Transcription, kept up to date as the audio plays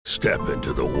Step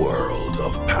into the world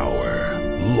of power,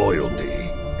 loyalty,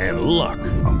 and luck.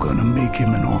 I'm gonna make him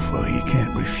an offer he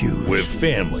can't refuse. With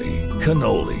family,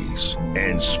 cannolis,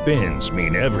 and spins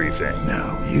mean everything.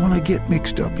 Now, you wanna get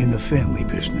mixed up in the family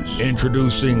business.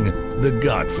 Introducing The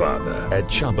Godfather at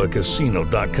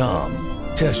ChumbaCasino.com.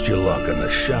 Test your luck in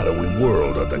the shadowy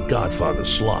world of The Godfather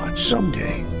slot.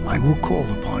 Someday, I will call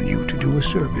upon you to do a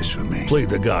service for me. Play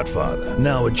The Godfather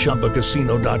now at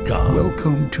ChumbaCasino.com.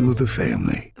 Welcome to the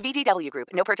family. VGW Group.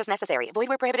 No purchase necessary. Void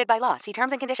where prohibited by law. See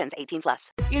terms and conditions.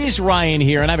 18+. It is Ryan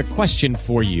here, and I have a question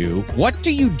for you. What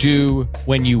do you do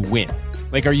when you win?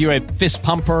 Like, are you a fist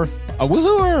pumper, a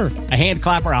woohooer, a hand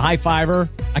clapper, a high fiver?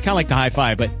 I kind of like the high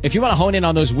five, but if you want to hone in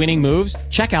on those winning moves,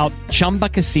 check out Chumba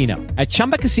Casino. At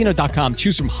ChumbaCasino.com,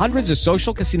 choose from hundreds of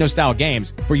social casino-style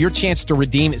games for your chance to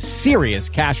redeem serious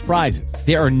cash prizes.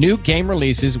 There are new game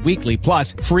releases weekly,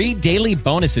 plus free daily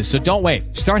bonuses, so don't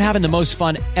wait. Start having the most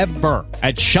fun ever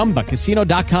at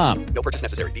ChumbaCasino.com. No purchase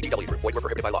necessary. VGW Group. Void where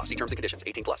prohibited by law. See terms and conditions.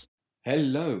 18+.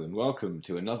 Hello and welcome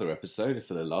to another episode of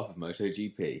For the Love of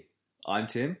MotoGP. I'm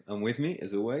Tim, and with me,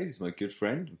 as always, is my good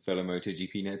friend and fellow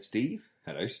MotoGP Ned, Steve.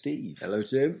 Hello, Steve. Hello,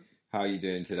 Tim. How are you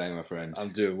doing today, my friend? I'm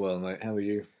doing well, mate. How are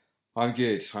you? I'm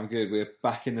good. We're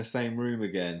back in the same room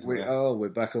again. We're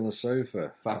back on the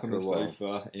sofa. Back on the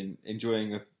sofa,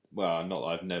 enjoying not that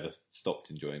I've never stopped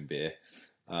enjoying beer,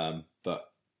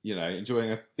 but,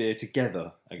 enjoying a beer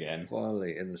together again.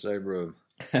 Finally, in the same room.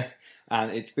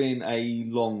 And it's been a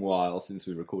long while since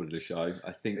we recorded a show.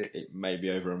 I think it may be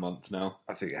over a month now.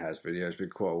 I think it has been. Yeah, it's been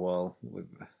quite a while. We've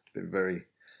been very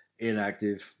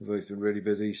inactive. We've both been really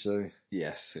busy, so...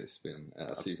 Yes, it's been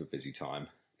a super busy time.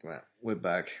 Well, we're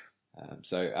back.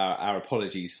 So our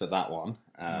apologies for that one.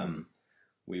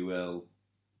 We will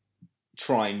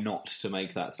try not to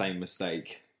make that same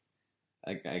mistake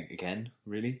again,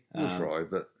 really. We'll try,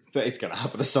 but it's going to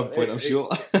happen at some point, I'm sure.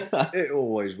 It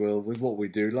always will. With what we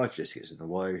do, life just gets in the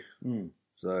way.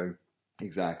 So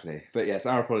exactly. But yes,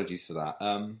 our apologies for that.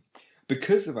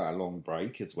 Because of our long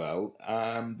break as well,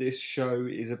 this show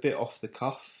is a bit off the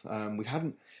cuff. We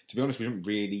didn't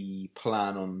really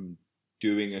plan on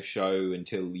doing a show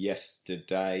until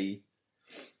yesterday.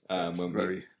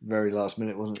 Very last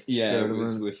minute, wasn't it? Yeah,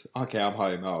 it was okay, I'm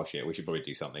home. Oh shit, we should probably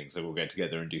do something. So we'll get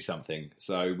together and do something.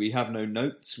 So we have no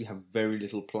notes. We have very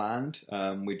little planned.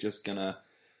 We're just gonna,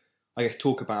 I guess,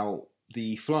 talk about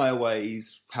the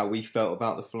flyaways, how we felt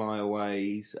about the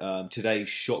flyaways, today's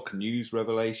shock news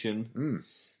revelation.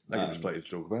 That gives us plenty to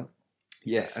talk about.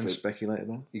 Yes. And speculate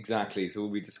about. Exactly, so we'll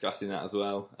be discussing that as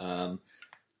well. And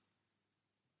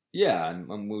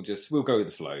we'll go with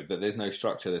the flow, but there's no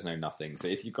structure, there's no nothing. So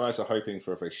if you guys are hoping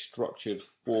for a very structured,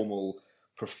 formal,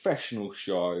 professional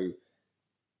show,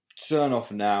 turn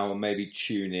off now and maybe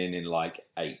tune in like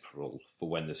April for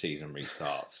when the season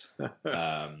restarts.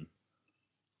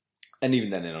 And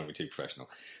even then, they're not going to be too professional.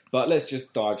 But let's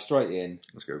just dive straight in.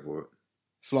 Let's go for it.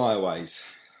 Flyways.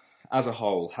 As a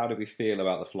whole, how do we feel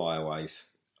about the flyaways?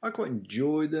 I quite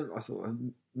enjoyed them. I thought a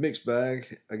mixed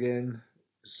bag again.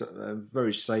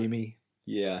 Very samey.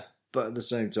 Yeah. But at the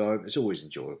same time, it's always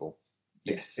enjoyable.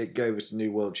 Yes. It gave us a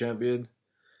new world champion.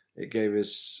 It gave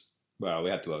us... Well, we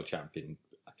had the world champion.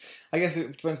 I guess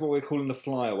it depends what we're calling the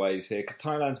flyaways here, because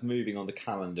Thailand's moving on the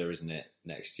calendar, isn't it,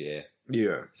 next year?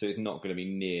 Yeah. So it's not going to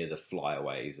be near the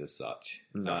flyaways as such.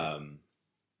 No.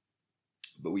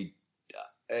 But we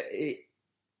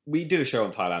did a show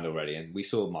on Thailand already, and we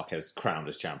saw Marquez crowned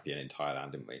as champion in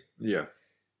Thailand, didn't we? Yeah.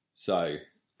 So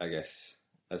I guess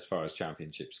as far as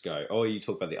championships go, you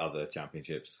talk about the other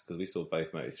championships, because we saw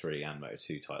both Moto3 and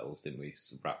Moto2 titles, didn't we?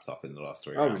 Wrapped up in the last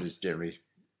 3 rounds. I was just generally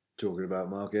talking about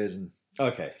Marquez and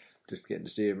okay, just getting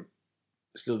to see him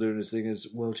still doing his thing as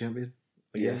world champion.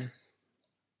 Again. Yeah.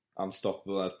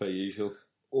 Unstoppable as per usual.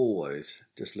 Always.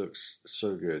 Just looks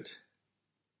so good.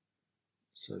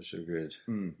 So good.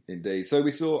 Indeed. So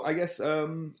we saw, I guess,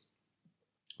 where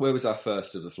was our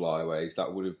first of the flyaways?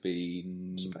 That would have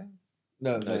been... Spain?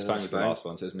 No, Spain was the last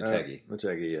one, so it was Motegi.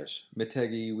 Motegi, yes.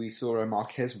 Motegi, we saw a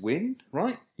Marquez win,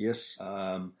 right? Yes.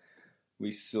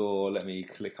 We saw, let me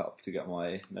click up to get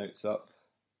my notes up.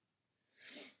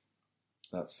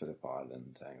 That's Phillip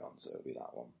Island. Hang on, so it'll be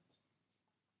that one.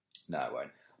 No, it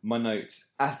won't. My notes,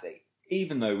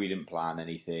 even though we didn't plan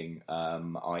anything,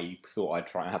 I thought I'd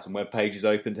try and have some web pages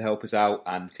open to help us out,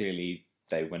 and clearly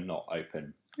they were not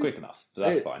open quick enough, but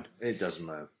that's fine. It doesn't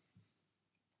matter.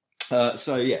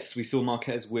 So yes, we saw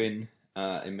Marquez win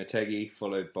in Motegi,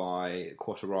 followed by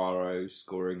Quartararo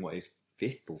scoring what is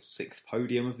 5th or 6th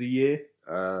podium of the year.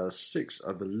 6,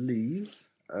 I believe.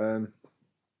 But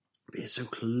it's so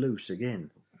close again.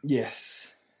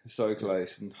 Yes, so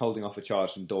close, and holding off a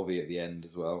charge from Dovi at the end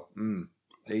as well.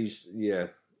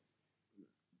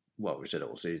 Well, we said it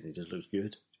all season, he just looks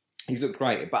good. He's looked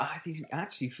great, but I think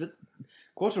actually for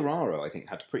Quartararo, I think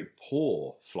had pretty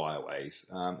poor flyaways.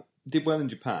 Did well in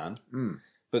Japan,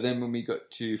 but then when we got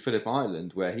to Phillip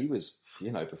Island, where he was,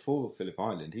 before Phillip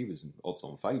Island, he was an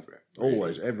odds-on favourite. Really.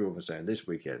 Always, everyone was saying this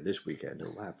weekend,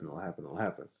 it'll happen.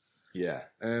 Yeah.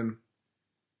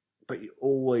 But he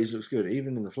always looks good,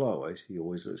 even in the flyaways. He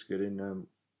always looks good in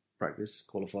practice,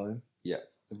 qualifying. Yeah,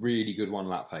 really good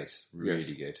one-lap pace.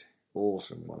 Really good.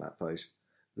 Awesome one-lap pace.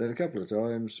 Then a couple of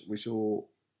times we saw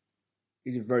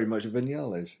he did very much of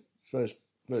Vinales.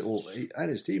 And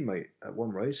his teammate at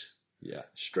one race. Yeah.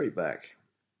 Straight back.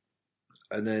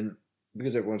 And then,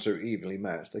 because everyone's so evenly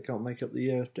matched, they can't make up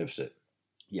the deficit.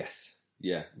 Yes.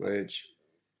 Yeah. Which,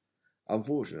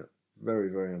 unfortunate. Very,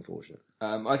 very unfortunate.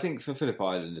 I think for Phillip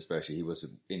Island especially, he was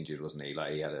injured, wasn't he?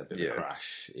 Like, he had a bit of a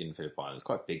crash in Phillip Island. It was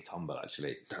quite a big tumble,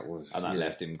 actually. That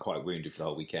left him quite wounded for the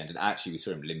whole weekend. And actually, we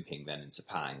saw him limping then in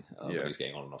Sepang. When he was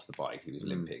getting on and off the bike, he was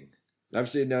limping. I've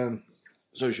seen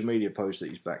social media posts that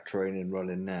he's back training,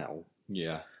 running now.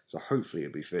 Yeah. So hopefully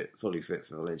he'll be fully fit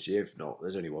for Valencia. If not,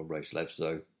 there's only one race left,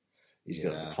 so he's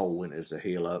got the whole winter to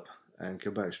heal up and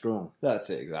come back strong. That's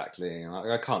it, exactly.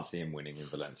 I can't see him winning in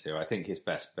Valencia. I think his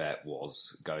best bet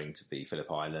was going to be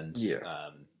Phillip Island. Yeah.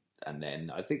 And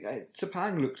then I think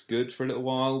Sepang looked good for a little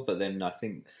while, but then I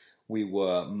think we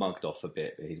were mugged off a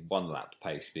bit. His one-lap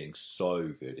pace being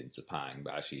so good in Sepang,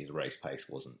 but actually his race pace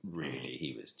wasn't really.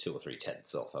 He was 2 or 3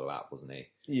 tenths off a lap, wasn't he?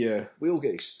 Yeah. We all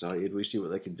get excited. We see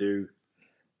what they can do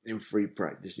in free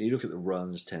practice. You look at the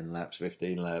runs, 10 laps,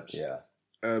 15 laps. Yeah.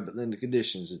 But then the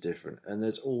conditions are different, and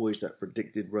there's always that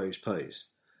predicted race pace,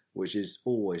 which is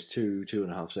always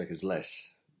 2.5 seconds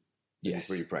less than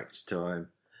free practice time.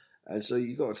 And so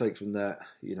you've got to take from that,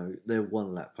 their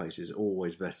one lap pace is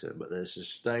always better, but their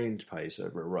sustained pace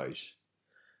over a race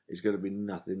is going to be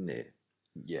nothing near.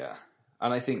 Yeah.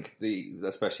 And I think,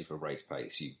 especially for race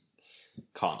pace, you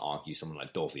can't argue someone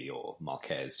like Dovi or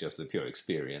Marquez, just the pure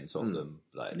experience of them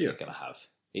that they're going to have,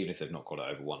 even if they've not got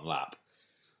it over one lap.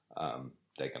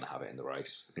 They're going to have it in the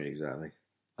race. Exactly.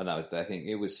 And that was, I think,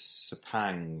 it was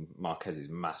Sepang Marquez's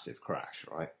massive crash,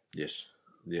 right? Yes.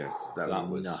 Yeah, that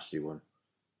was a nasty one.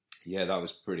 Yeah, that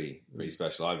was pretty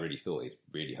special. I really thought he'd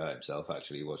really hurt himself,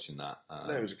 actually, watching that.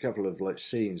 There was a couple of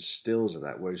scenes, stills of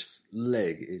that, where his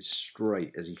leg is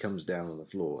straight as he comes down on the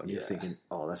floor, and you're thinking,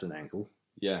 oh, that's an ankle.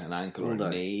 Yeah, an ankle or a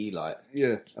knee.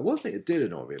 Yeah. And one thing that did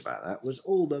annoy me about that was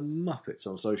all the Muppets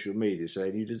on social media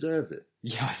saying you deserved it.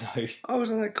 Yeah, I know. I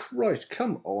was like, Christ,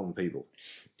 come on, people.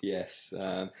 Yes.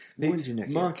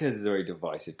 Marquez is a very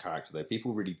divisive character, though.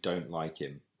 People really don't like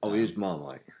him. Oh, he is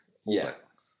Marmite. Yeah.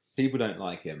 People don't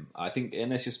like him. I think,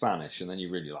 unless you're Spanish, and then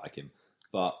you really like him.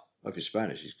 But if you're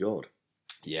Spanish, he's God.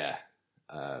 Yeah.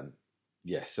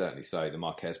 Certainly so. The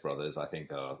Marquez brothers, I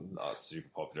think, are super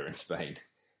popular in Spain.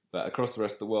 But across the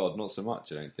rest of the world, not so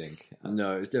much, I don't think.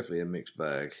 No, it's definitely a mixed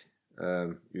bag.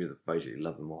 You either basically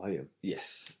love them or hate them.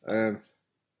 Yes. There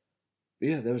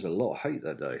was a lot of hate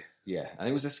that day. Yeah, and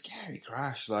it was a scary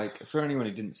crash. For anyone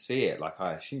who didn't see it,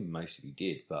 I assume most of you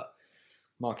did, but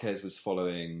Marquez was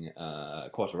following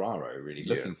Quartararo, really,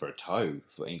 looking for a toe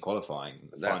in qualifying,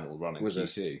 the final run in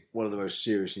Q2. One of the most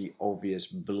seriously obvious,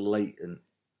 blatant...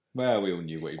 Well, we all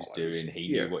knew what he was doing. He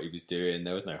knew what he was doing.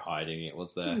 There was no hiding it,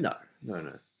 was there?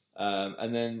 No.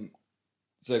 And then,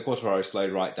 so Quartararo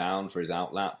slowed right down for his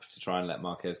outlap to try and let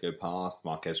Marquez go past.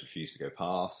 Marquez refused to go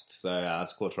past. So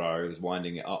as Quartararo was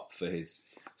winding it up for his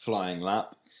flying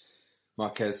lap,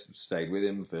 Marquez stayed with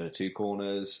him for 2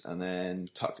 corners and then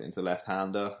tucked it into the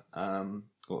left-hander.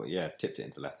 Tipped it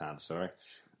into the left-hander, sorry.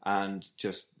 And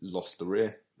just lost the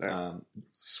rear.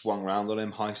 Swung round on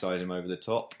him, high-sided him over the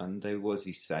top, and what was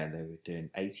he saying? They were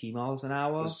doing 80 miles an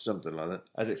hour? Something like that.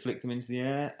 As it flicked him into the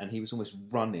air, and he was almost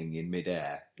running in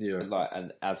midair. Yeah.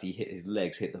 And as he hit, his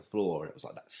legs hit the floor, and it was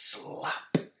like that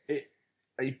slap.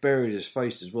 He buried his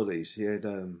face as well. He had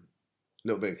a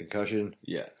little bit of concussion.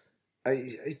 Yeah.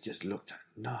 It just looked a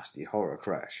nasty horror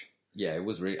crash. Yeah, it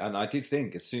was really... And I did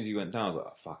think, as soon as he went down, I was like,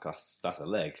 oh, fuck, that's a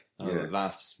leg. And I was like,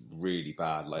 that's really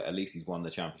bad. At least he's won the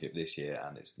championship this year,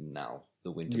 and it's now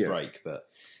the winter break, but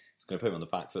it's going to put him on the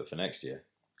back foot for next year.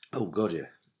 Oh, God, yeah.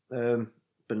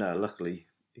 But no, luckily,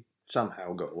 he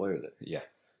somehow got away with it. Yeah.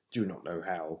 Do not know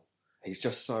how. He's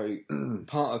just so...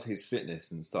 part of his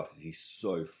fitness and stuff is he's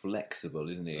so flexible,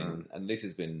 isn't he? And this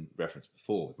has been referenced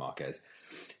before with Marquez,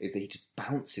 is that he just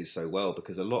bounces so well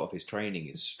because a lot of his training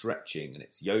is stretching and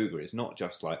it's yoga. It's not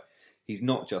just he's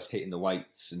not just hitting the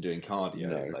weights and doing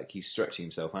cardio. No. He's stretching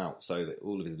himself out so that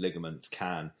all of his ligaments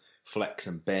can flex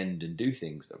and bend and do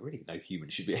things that really no human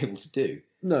should be able to do.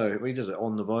 No, he does it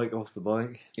on the bike, off the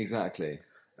bike. Exactly.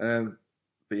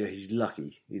 But yeah, he's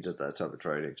lucky he did that type of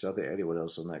training, because I think anyone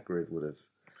else on that grid would have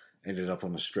ended up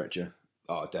on a stretcher.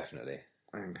 Oh, definitely.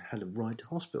 And had a ride to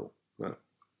hospital. But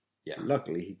yeah,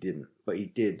 luckily he didn't. But he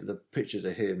did. The pictures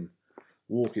of him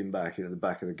walking back into the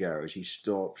back of the garage, he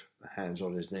stopped, hands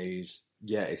on his knees.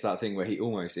 Yeah, it's that thing where it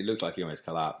looked like he almost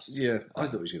collapsed. Yeah, I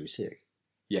thought he was going to be sick.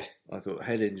 Yeah. I thought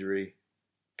head injury,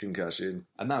 concussion.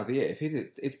 And that would be it.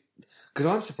 Because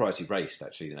I'm surprised he raced,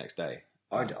 actually, the next day.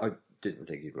 I didn't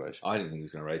think he'd race. I didn't think he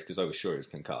was going to race because I was sure he was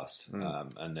concussed.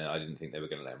 And I didn't think they were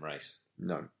going to let him race.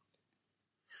 No,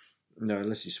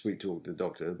 unless you sweet talk the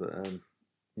doctor, but...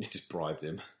 You just bribed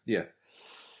him. Yeah.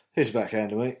 Here's a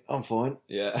backhand, mate. I'm fine.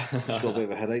 Yeah. Just got a bit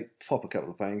of a headache. Pop a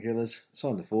couple of painkillers.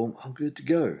 Sign the form. I'm good to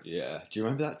go. Yeah. Do you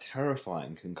remember that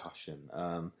terrifying concussion?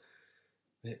 Was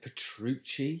it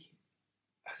Petrucci?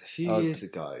 It was a few years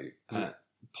ago.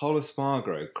 Pol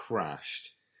Espargaro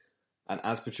crashed, and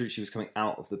as Petrucci was coming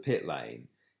out of the pit lane,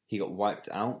 he got wiped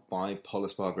out by Pol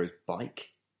Espargaro's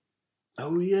bike.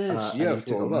 Oh, yes. Yeah, he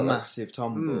took a massive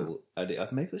tumble. And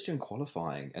maybe it was during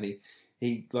qualifying, and he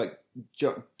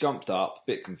jumped up, a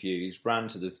bit confused, ran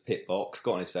to the pit box,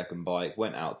 got on his second bike,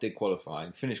 went out, did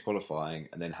qualifying, finished qualifying,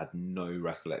 and then had no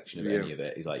recollection of any of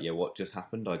it. He's like, yeah, what just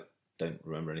happened? I don't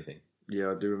remember anything.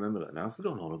 Yeah, I do remember that now. I've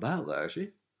forgotten all about that,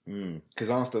 actually.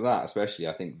 Because after that, especially,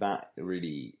 I think that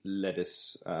really led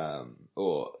us,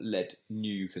 or led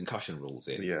new concussion rules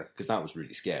in. Yeah. Because that was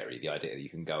really scary, the idea that you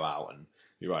can go out and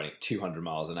be riding at 200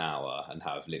 miles an hour and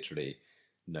have literally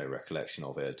no recollection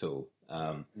of it at all.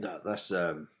 No, that's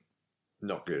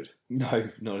not good. No,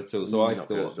 not at all. So I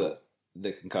thought that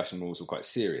the concussion rules were quite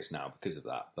serious now because of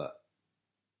that, but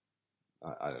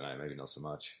I don't know, maybe not so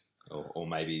much. Or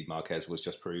maybe Marquez was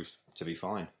just proved to be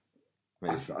fine.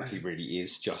 Maybe he really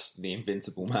is just the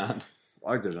invincible man.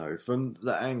 I don't know. From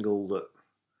the angle that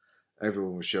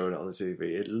everyone was showing it on the TV,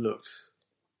 it looked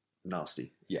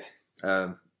nasty. Yeah.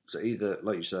 So either,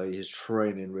 like you say, his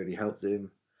training really helped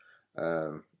him.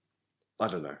 I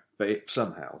don't know. But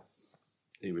somehow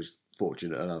he was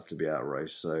fortunate enough to be out of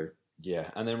race. So yeah,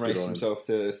 and then raced himself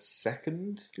to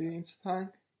second the Interpang?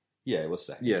 Yeah, it was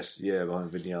second. Yes, yeah,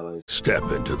 behind Vinales.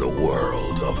 Step into the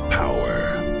world of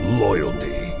power,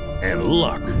 loyalty, and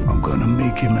luck. I'm gonna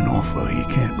make him an offer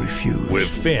he can't refuse. With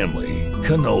family,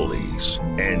 cannolis,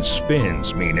 and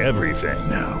spins mean everything.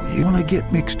 Now, you wanna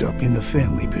get mixed up in the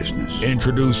family business.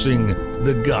 Introducing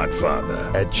The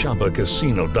Godfather at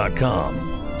ChumbaCasino.com.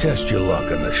 Test your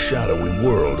luck in the shadowy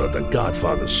world of The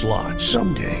Godfather slot.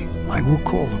 Someday, I will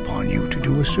call upon you to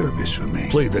do a service for me.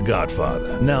 Play The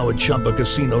Godfather now at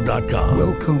ChumbaCasino.com.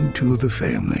 Welcome to the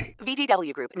family.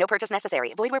 VGW Group. No purchase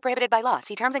necessary. Void where prohibited by law.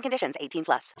 See terms and conditions.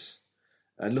 18+.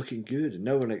 And looking good, and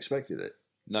no one expected it.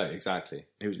 No, exactly.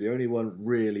 He was the only one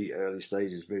really early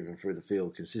stages moving through the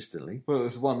field consistently. Well, it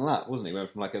was one lap, wasn't it? He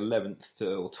went from like 11th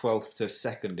or 12th to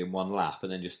second in one lap,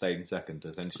 and then just stayed in second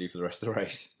essentially for the rest of the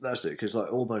race. That's it, because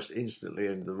like almost instantly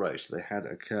into the race, they had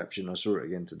a caption. I saw it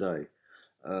again today,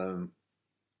 from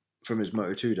his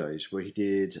Moto2 days, where he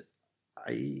did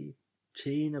 18,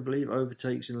 I believe,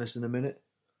 overtakes in less than a minute.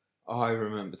 I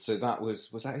remember. So that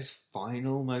was that his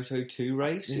final Moto2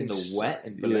 race in the wet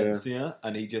in Valencia? Yeah.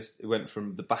 And he just went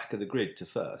from the back of the grid to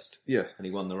first. Yeah. And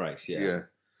he won the race, Yeah.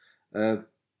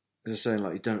 Just saying,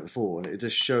 like, he'd done it before, and it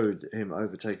just showed him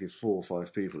overtaking 4 or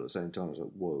 5 people at the same time. I was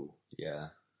like, whoa. Yeah.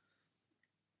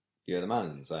 Yeah, the man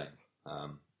is insane.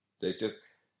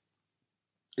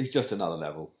 He's just another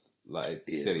level. Like,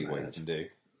 it's silly what he can do.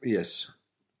 Yes.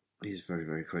 He's very,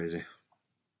 very crazy.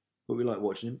 But we like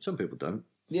watching him. Some people don't.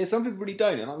 Yeah, some people really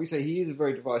don't. And like we say, he is a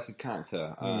very divisive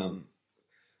character.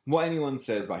 What anyone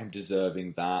says about him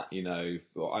deserving that, I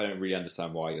don't really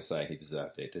understand why you're saying he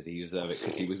deserved it. Does he deserve it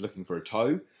because he was looking for a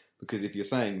toe? Because if you're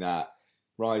saying that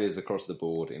riders across the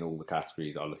board in all the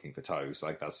categories are looking for toes,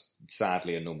 like that's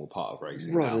sadly a normal part of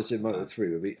racing. Riders in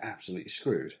Moto3 would be absolutely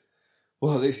screwed.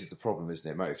 Well, this is the problem,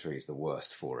 isn't it? Moto3 is the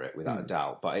worst for it, without a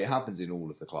doubt. But it happens in all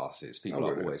of the classes. People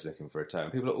are always looking for a turn.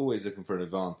 People are always looking for an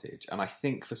advantage. And I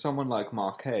think for someone like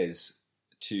Marquez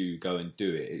to go and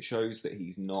do it, it shows that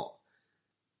he's not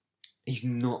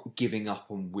giving up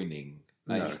on winning.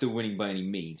 No. He's still winning by any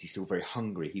means. He's still very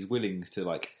hungry. He's willing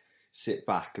to sit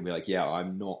back and be like, yeah,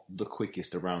 I'm not the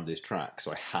quickest around this track,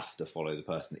 so I have to follow the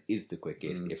person that is the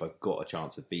quickest if I've got a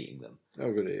chance of beating them.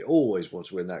 Oh, good. He always wants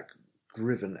to win, that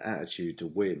driven attitude to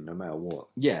win no matter what.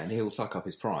 Yeah, and he'll suck up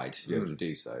his pride to be able to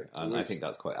do so. And I think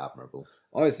that's quite admirable.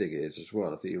 I think it is as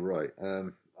well. I think you're right.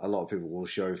 A lot of people will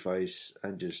show face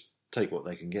and just take what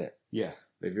they can get. Yeah.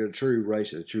 If you're a true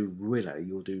racer, a true winner,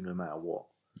 you'll do no matter what.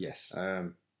 Yes.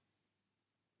 So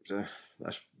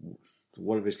that's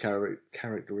one of his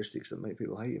characteristics that make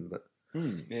people hate him. But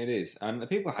It is. And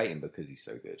people hate him because he's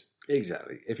so good.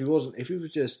 Exactly. If he was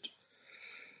just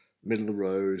middle of the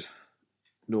road,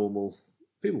 normal,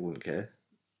 people wouldn't care.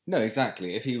 No,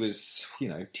 exactly. If he was,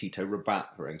 Tito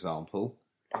Rabat, for example.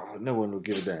 Oh, no one would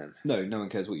give a damn. No one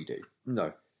cares what you do.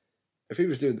 No. If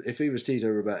he was Tito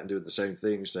Rabat and doing the same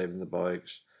thing, saving the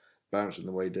bikes, bouncing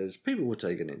the way he does, people would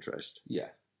take an interest. Yeah.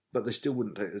 But they still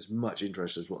wouldn't take as much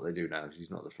interest as what they do now because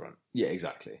he's not at the front. Yeah,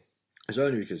 exactly. It's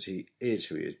only because he is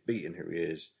who he is, beating who he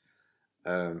is,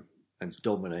 and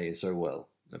dominating so well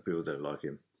that people don't like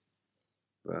him.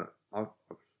 But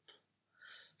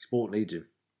sport needs him.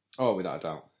 Oh, without a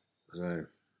doubt. So,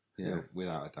 Yeah,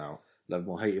 without a doubt. love him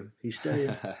or hate him, he's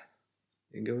staying.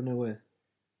 He ain't going nowhere.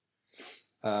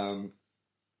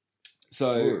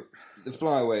 So the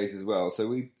flyaways as well. So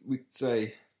we'd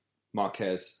say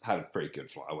Marquez had a pretty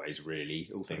good flyaways, really,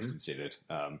 all things considered.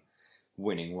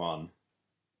 Winning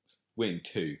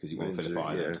two because he won Phillip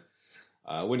Island.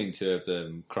 Winning two of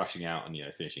them, crashing out and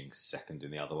finishing second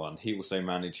in the other one. He also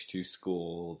managed to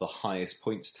score the highest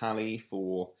points tally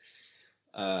for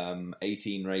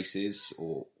 18 races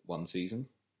or one season.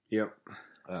 Yep.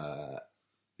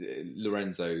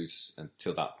 Lorenzo's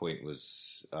until that point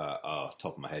was top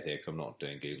of my head here because I'm not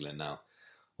doing Googling now.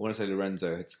 I want to say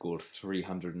Lorenzo had scored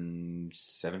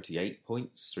 378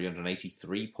 points,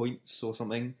 383 points or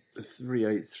something.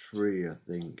 383, I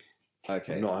think.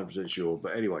 Okay. I'm not 100% sure,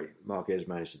 but anyway, Marquez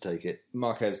managed to take it.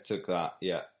 Marquez took that,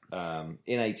 in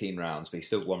 18 rounds, but he's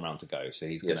still 1 round to go, so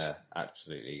he's going to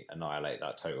absolutely annihilate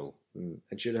that total. And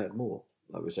should have had more,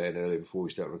 like we were saying earlier before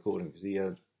we started recording, because he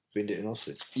binned it in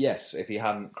Austin. Yes, if he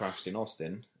hadn't crashed in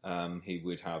Austin, he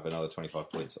would have another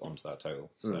 25 points onto that total,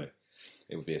 so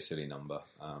it would be a silly number.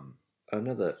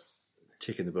 Another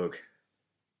tick in the book.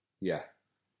 Yeah.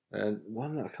 And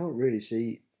one that I can't really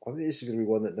see. I think this is going to be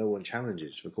one that no one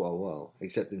challenges for quite a while,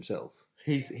 except himself.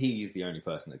 He's the only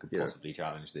person that could possibly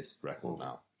challenge this record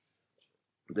now.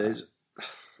 I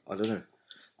don't know.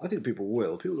 I think people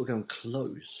will. People will come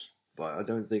close, but I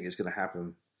don't think it's going to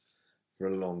happen for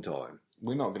a long time.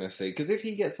 We're not going to see, because if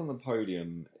he gets on the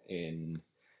podium in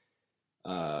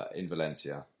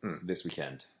Valencia this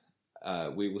weekend,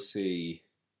 we will see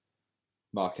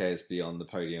Marquez be on the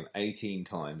podium 18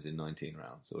 times in 19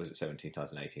 rounds. Or is it 17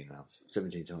 times in 18 rounds?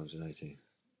 17 times in 18.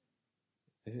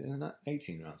 Is it an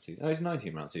 18 round season? Oh, it's a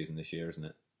 19 round season this year, isn't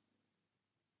it?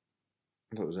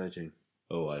 I thought it was 18.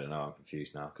 Oh, I don't know. I'm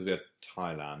confused now. Because we had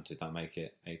Thailand. Did that make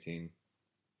it 18?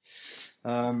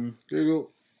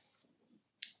 Google.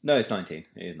 No, it's 19.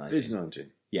 It is 19. It's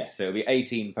 19. Yeah, so it'll be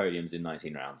 18 podiums in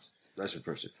 19 rounds. That's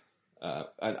impressive.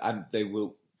 And they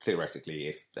will, theoretically,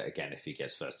 if he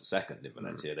gets first or second in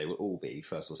Valencia, they will all be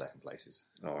first or second places.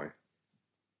 All right.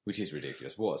 Which is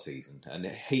ridiculous. What a season. And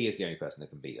he is the only person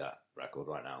that can beat that record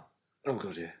right now. Oh,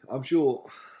 God, yeah. I'm sure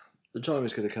the time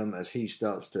is going to come as he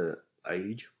starts to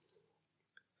age.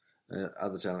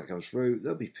 Other talent comes through.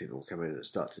 There'll be people coming in that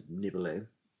start to nibble at him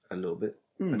a little bit.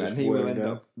 And he will end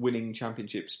up winning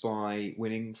championships by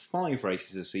winning 5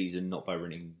 races a season, not by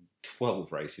winning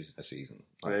 12 races a season.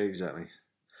 Exactly.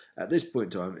 At this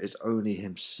point in time, it's only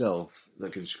himself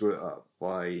that can screw it up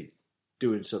by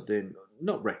doing something,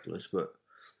 not reckless, but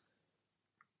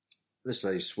let's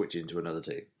say switch into another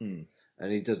team.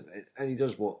 And he does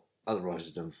what other riders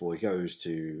have done before. He goes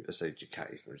to, let's say,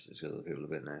 Ducati, for instance, because other people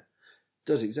have been there.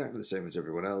 Does exactly the same as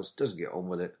everyone else, doesn't get on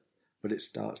with it, but it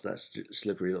starts that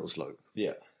slippery little slope.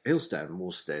 Yeah. He'll stand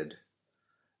more stead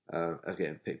of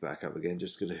getting picked back up again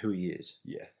just because of who he is.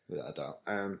 Yeah, without a doubt.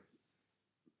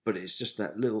 But it's just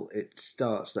it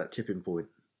starts that tipping point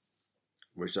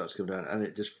where it starts to come down and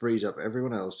it just frees up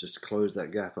everyone else just to close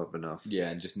that gap up enough. Yeah,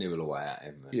 and just nibble away at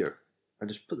him. Yeah. And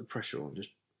just put the pressure on.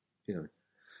 Just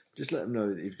let him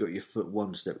know that you've got your foot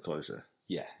one step closer.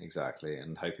 Yeah, exactly.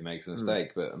 And hope he makes a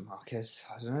mistake. But Marquez,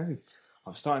 I don't know.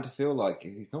 I'm starting to feel like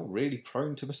he's not really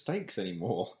prone to mistakes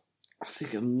anymore. I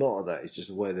think a lot of that is just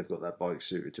the way they've got that bike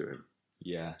suited to him.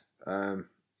 Yeah.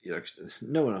 'Cause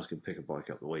no one else can pick a bike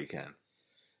up the way he can.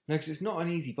 No, because it's not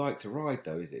an easy bike to ride,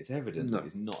 though, is it? It's evident that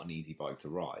it's not an easy bike to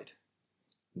ride.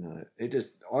 No, it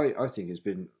just. I think it's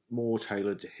been more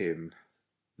tailored to him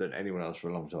than anyone else for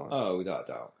a long time. Oh, without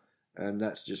a doubt. And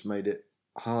that's just made it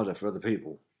harder for other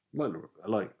people,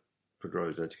 like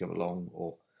Pedrosa, to come along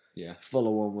or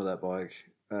follow on with that bike.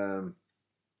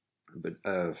 But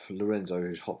Lorenzo,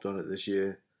 who's hopped on it this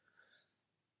year,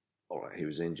 all right, he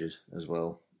was injured as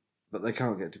well. But they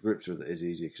can't get to grips with it as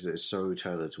easy because it's so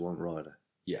tailored to one rider.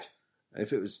 Yeah.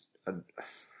 If it was... And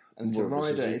it's a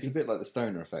rider, it's a bit like the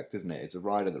Stoner effect, isn't it? It's a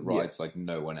rider that rides like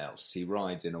no one else. He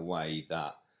rides in a way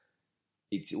that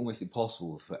it's almost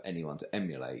impossible for anyone to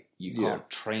emulate. You can't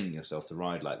train yourself to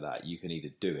ride like that. You can either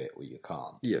do it or you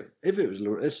can't. Yeah. If it was,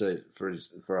 let's say,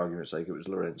 for argument's sake, it was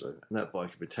Lorenzo, and that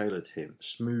bike could be tailored to him,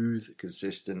 smooth,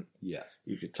 consistent. Yeah.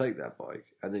 You could take that bike,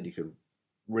 and then you could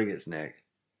wring its neck,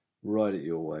 ride it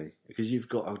your way, because you've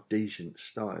got a decent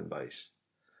starting base.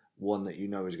 One that you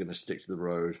know is going to stick to the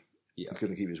road. Yeah. It's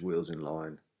going to keep his wheels in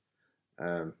line.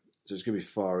 So it's going to be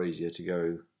far easier to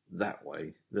go that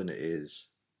way than it is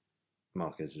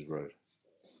Marquez's road.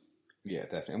 Yeah,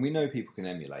 definitely. And we know people can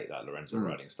emulate that Lorenzo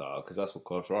riding style, because that's what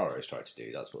Quartararo's tried to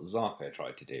do. That's what Zarco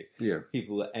tried to do. Yeah.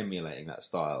 People are emulating that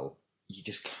style. You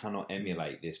just cannot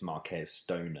emulate this Marquez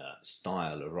Stoner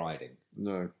style of riding.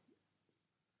 No,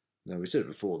 we said it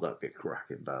before, that'd be a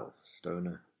cracking battle.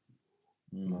 Stoner,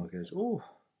 Marquez. Oh.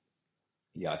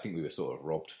 Yeah, I think we were sort of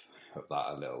robbed of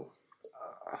that a little.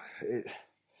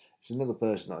 It's another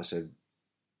person that I said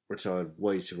retired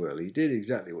way too early. He did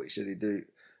exactly what he said he'd do.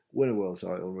 Win a world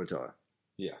title and retire.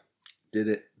 Yeah. Did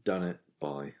it, done it,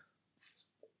 bye.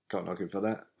 Can't knock him for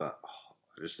that, but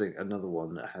I just think another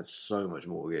one that had so much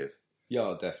more to give.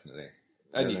 Yeah, definitely.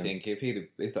 And you think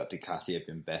if that Ducati had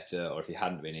been better, or if he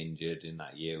hadn't been injured in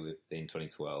that year in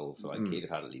 2012, he'd have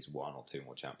had at least one or two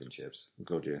more championships.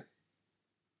 God, yeah.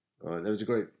 All right, there was a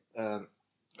great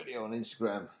video on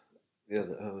Instagram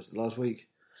was it last week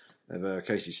of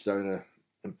Casey Stoner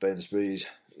and Ben Spies.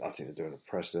 I think they're doing a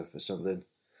presser for something,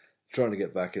 trying to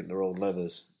get back in their old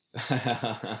leathers.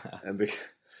 And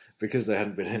because they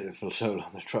hadn't been in it for so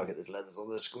long, they're trying to get these leathers on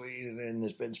their squeeze, and then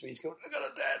there's Ben Spies going, I got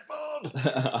a dad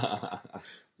bod.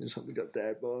 It's like, we got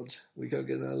dad bods. We can't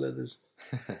get in our leathers.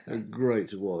 They're great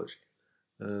to watch.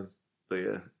 But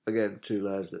yeah, again, two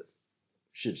lads that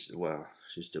should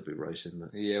still be racing.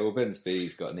 But yeah, well, Ben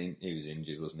Spies he was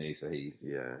injured, wasn't he? So he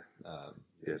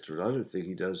true. I don't think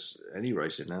he does any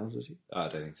racing now, does he? I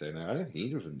don't think so. No, I don't think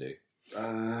either of them do.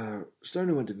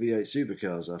 Stoner went to V8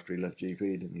 Supercars after he left GP,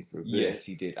 didn't he? For a bit? Yes,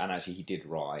 he did, and actually he did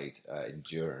ride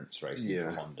endurance racing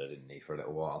for Honda, didn't he, for a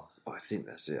little while? I think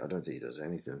that's it. I don't think he does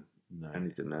anything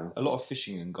now. A lot of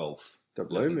fishing and golf. Don't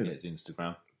blame him. His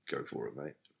Instagram. Go for it,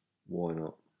 mate. Why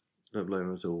not? Don't blame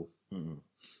him at all. Mm-hmm.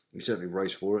 He certainly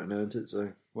raced for it and earned it,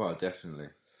 so... Well, definitely.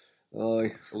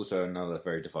 Also another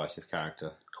very divisive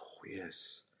character. Oh,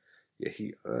 yes. Yeah,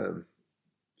 he...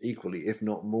 equally, if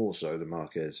not more so, than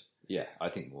Marquez. Yeah, I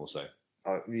think more so.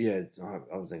 I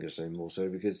was thinking of saying more so,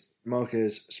 because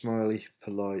Marquez, smiley,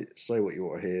 polite, say what you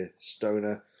want to hear.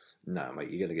 Stoner, nah, mate,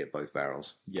 you're going to get both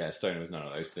barrels. Yeah, Stoner was none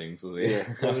of those things, was he? Yeah,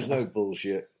 there was no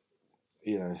bullshit.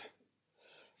 You know,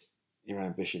 your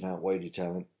ambition outweighed your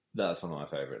talent. That's one of my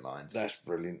favourite lines. That's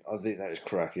brilliant. I think that is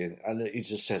cracking. And he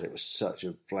just said it was such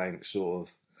a blank sort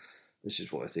of, this is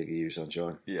what I think of you,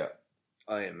 sunshine. Yeah.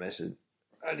 I ain't messing.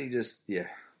 And he just,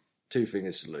 two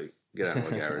fingers salute. Get out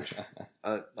of my garage.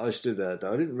 I stood there,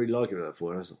 though. I didn't really like him at that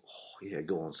point. I was like, oh, yeah,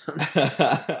 go on, son.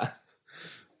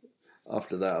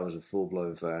 After that, I was a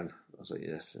full-blown fan. I was like,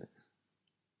 yes.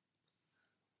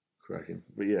 Cracking.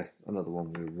 But yeah, another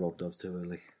one we were robbed of too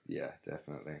early. Yeah,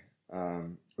 definitely.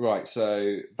 Right,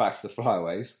 so back to the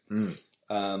flyaways.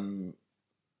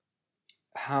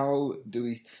 How do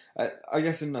we... I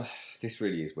guess this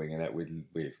really is winging it.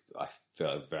 I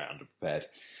feel very underprepared.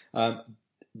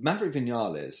 Maverick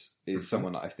Vinales is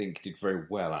someone that I think did very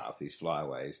well out of these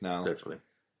flyaways. Now, definitely.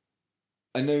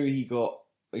 I know he got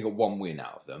one win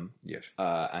out of them. Yes.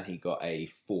 And he got a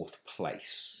 4th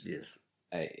place. Yes.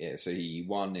 So he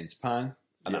won in Japan,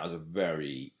 and that was a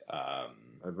very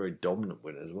dominant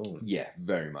win as well. Yeah,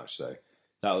 very much so.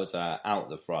 That was out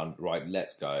the front, right,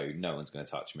 let's go, no one's going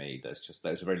to touch me. That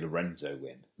was a very Lorenzo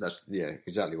win. That's,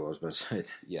 exactly what I was about to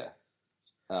say. Yeah.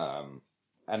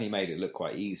 And he made it look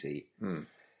quite easy.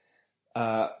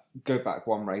 Go back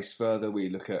one race further, we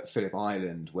look at Phillip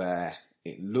Island, where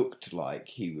it looked like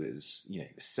he was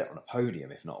set on a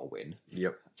podium, if not a win.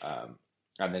 Yep.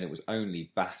 And then it was only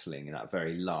battling in that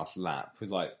very last lap with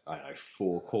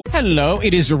 4 quarters. Hello,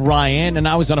 it is Ryan, and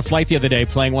I was on a flight the other day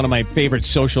playing one of my favorite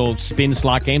social spin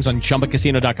slot games on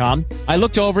ChumbaCasino.com. I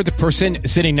looked over at the person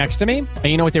sitting next to me, and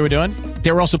you know what they were doing?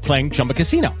 They were also playing Chumba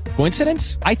Casino.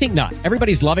 Coincidence? I think not.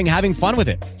 Everybody's loving having fun with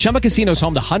it. Chumba Casino is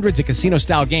home to hundreds of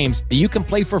casino-style games that you can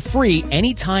play for free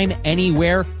anytime,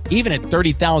 anywhere, even at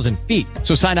 30,000 feet.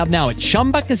 So sign up now at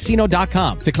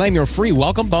ChumbaCasino.com to claim your free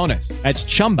welcome bonus. That's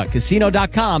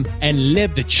ChumbaCasino.com and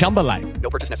live the Chumba life. No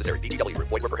purchase necessary. VGW.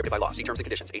 Void where prohibited by law. See terms and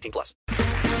conditions. 18+.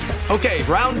 Okay,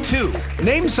 round 2.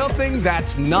 Name something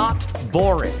that's not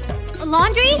boring. A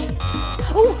laundry?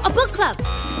 Ooh, a book club.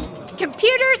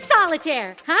 Computer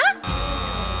solitaire, huh?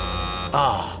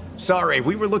 Ah, sorry,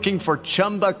 we were looking for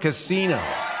Chumba Casino.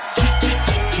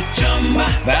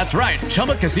 That's right.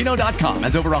 ChumbaCasino.com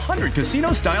has over 100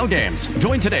 casino-style games.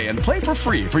 Join today and play for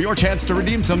free for your chance to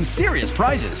redeem some serious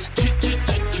prizes.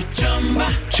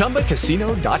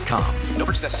 ChumbaCasino.com. No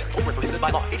purchase necessary. Void where prohibited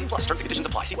by law. 18 plus. Terms and conditions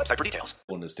apply. See website for details.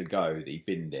 Corners to go that he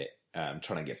binned it,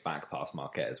 trying to get back past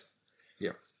Marquez.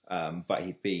 Yeah. But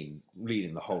he'd been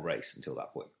leading the whole race until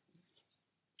that point.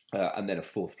 And then a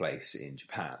fourth place in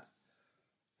Japan.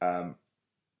 Are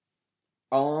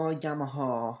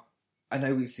Yamaha... I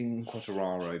know we've seen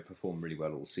Quartararo perform really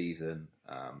well all season.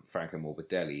 Franco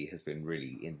Morbidelli has been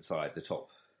really inside the top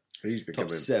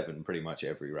 7 pretty much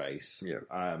every race.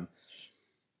 Yeah.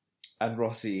 And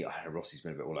Rossi, I know Rossi's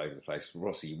been a bit all over the place.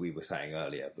 Rossi, we were saying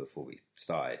earlier before we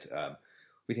started,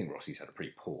 we think Rossi's had a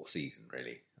pretty poor season,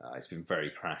 really. It's been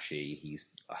very crashy. Is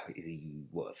he,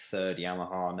 third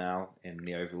Yamaha now in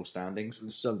the overall standings?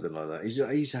 Something like that.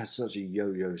 He's had such a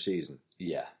yo-yo season.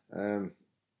 Yeah.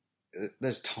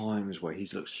 There's times where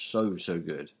he's looked so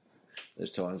good.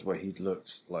 There's times where he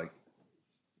looked like,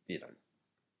 he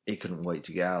couldn't wait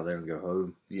to get out there and go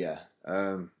home. Yeah.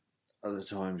 Other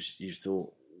times you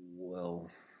thought, well,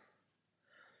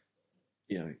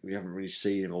 we haven't really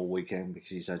seen him all weekend because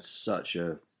he's had such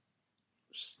a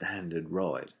standard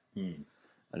ride. Mm.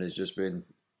 And it's just been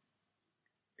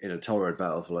in a toll road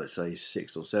battle for, let's say,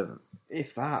 6th or 7th.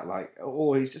 If that,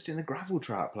 or he's just in the gravel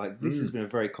trap. This has been a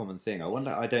very common thing.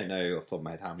 I don't know off the top of my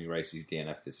head how many races he's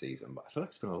DNF'd this season, but I feel like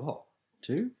it's been a lot.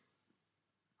 2?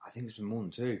 I think it's been more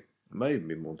than 2. It may have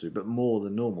been more than 2, but more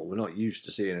than normal. We're not used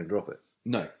to seeing him drop it.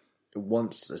 No.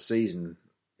 Once a season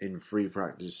in free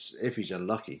practice, if he's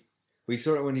unlucky. We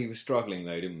saw it when he was struggling,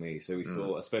 though, didn't we? So we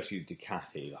saw, especially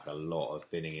Ducati, a lot of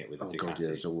binning it with the Ducati. God, yeah,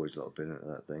 there's always a lot of binning at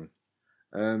that thing.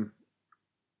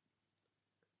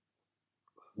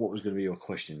 What was going to be your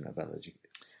question about that?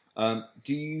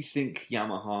 Do you think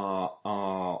Yamaha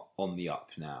are on the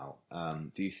up now?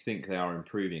 Do you think they are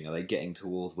improving? Are they getting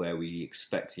towards where we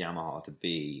expect Yamaha to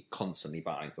be, constantly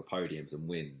battling for podiums and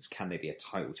wins? Can they be a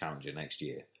title challenger next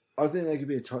year? I think they could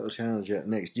be a title challenger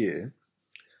next year.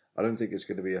 I don't think it's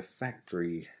going to be a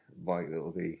factory bike that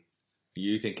will be...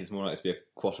 You think it's more likely to be a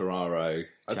Quartararo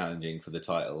challenging for the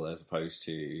title as opposed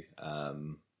to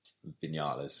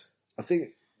Vinales? I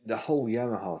think the whole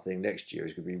Yamaha thing next year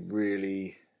is going to be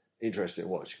really interesting to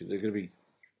watch because there's going to be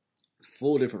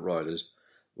 4 different riders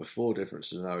with 4 different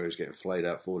scenarios getting played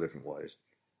out 4 different ways.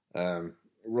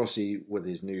 Rossi, with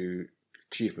his new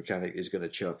chief mechanic, is going to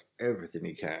chuck everything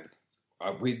he can.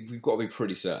 We've got to be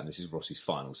pretty certain this is Rossi's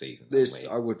final season.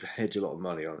 I would hedge a lot of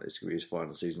money on it's going to be his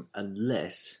final season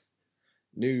unless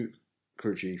new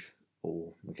crew chief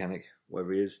or mechanic,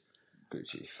 whatever he is, crew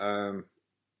chief,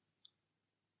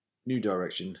 new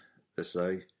direction, let's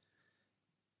say,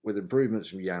 with improvements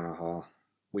from Yamaha,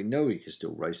 we know he can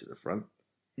still race at the front.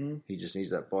 Mm. He just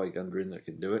needs that bike under him that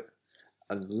can do it.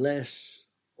 Unless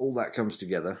all that comes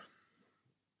together,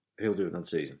 he'll do another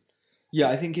season. Yeah,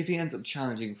 I think if he ends up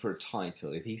challenging for a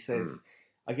title, if he says,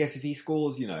 I guess if he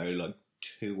scores, 2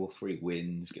 or 3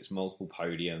 wins, gets multiple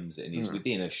podiums, and he's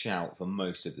within a shout for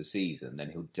most of the season, then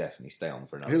he'll definitely stay on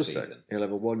for another season. He'll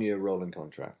have a 1-year rolling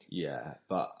contract. Yeah,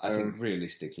 but I think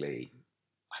realistically,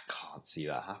 I can't see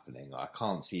that happening. I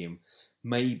can't see him.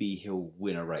 Maybe he'll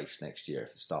win a race next year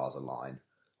if the stars align.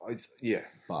 But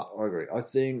I agree. I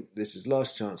think this is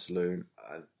last chance saloon.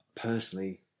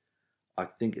 Personally, I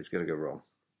think it's going to go wrong.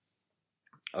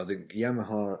 I think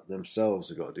Yamaha themselves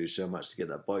have got to do so much to get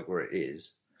that bike where it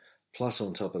is. Plus,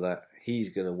 on top of that, he's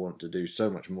going to want to do so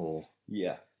much more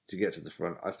to get to the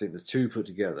front. I think the 2 put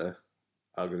together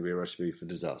are going to be a recipe for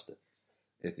disaster.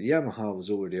 If the Yamaha was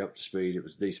already up to speed, it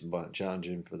was a decent bike and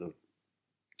challenging for the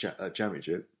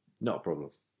championship, not a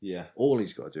problem. Yeah. All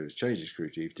he's got to do is change his crew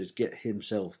chief to get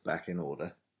himself back in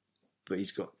order. But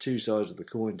he's got 2 sides of the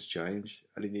coin to change,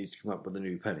 and he needs to come up with a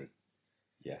new penny.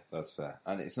 Yeah, that's fair.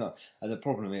 And it's not. And the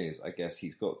problem is, I guess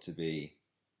he's got to be.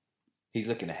 He's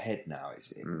looking ahead now.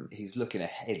 He's looking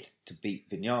ahead to beat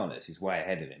Vinales, who's way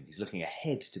ahead of him. He's looking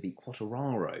ahead to beat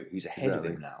Quartararo, who's ahead of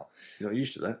him now. You're not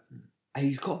used to that. And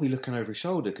he's got to be looking over his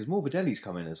shoulder because Morbidelli's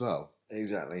coming as well.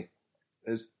 Exactly.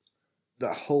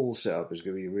 That whole setup is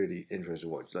going to be really interesting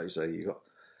to watch. Like you say, you've got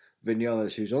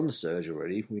Vinales, who's on the surge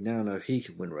already. We now know he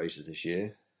can win races this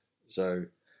year. So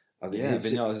I think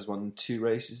Vinales has won 2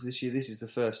 races this year. This is the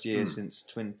first year since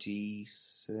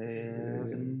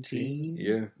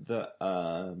 2017 that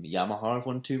Yamaha have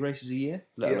won 2 races a year,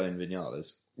 let alone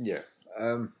Vinales. Yeah.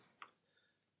 I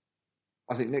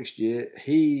think next year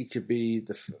he could be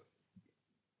the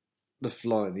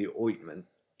fly in the ointment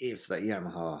if that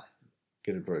Yamaha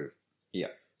can improve.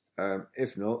 Yeah.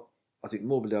 If not, I think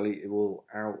Morbidelli will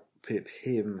out-pip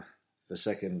him for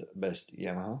second best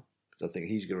Yamaha. I think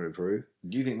he's going to improve.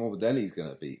 Do you think Morbidelli's going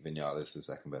to beat Vinales for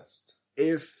second best?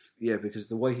 Because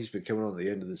the way he's been coming on at the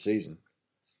end of the season,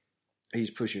 he's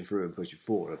pushing through and pushing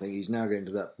forward. I think he's now getting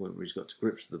to that point where he's got to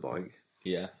grips with the bike.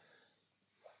 Yeah.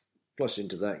 Plus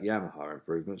into that Yamaha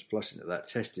improvements, plus into that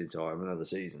testing time another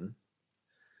season.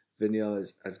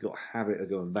 Vinales has got a habit of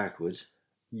going backwards.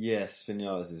 Yes,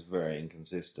 Vinales is very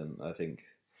inconsistent. I think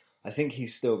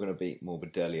he's still going to beat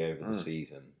Morbidelli over the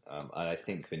season. And I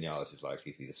think Vinales is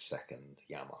likely to be the second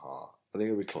Yamaha. I think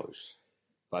it'll be close.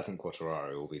 But I think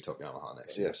Quartararo will be top Yamaha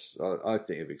next year. Yes, I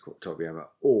think it'll be top Yamaha.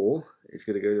 Or it's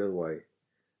going to go the other way.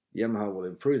 Yamaha will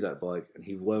improve that bike and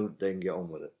he won't then get on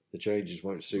with it. The changes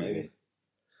won't suit him.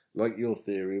 Like your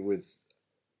theory with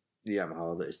the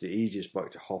Yamaha, that it's the easiest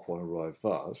bike to hop on and ride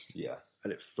fast. Yeah.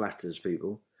 And it flatters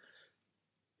people.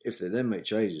 If they then make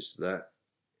changes to that,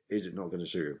 is it not going to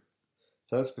suit him?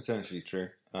 So that's potentially true.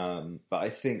 But I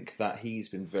think that he's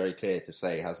been very clear to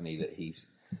say, hasn't he, that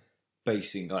he's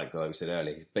basing, like I said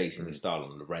earlier, he's basing his style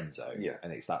on Lorenzo. Yeah.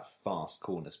 And it's that fast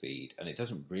corner speed. And it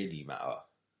doesn't really matter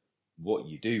what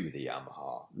you do with the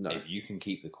Yamaha. No. If you can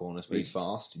keep the corner speed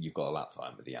fast, you've got a lap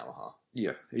time with the Yamaha.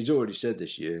 Yeah. He's already said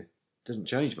this year, doesn't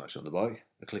change much on the bike.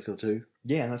 A click or two.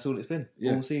 Yeah, and that's all it's been.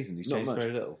 Yeah. All season. He's Not changed much.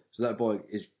 very little. So that bike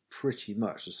is pretty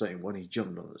much the same when he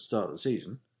jumped on at the start of the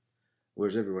season.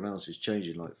 Whereas everyone else is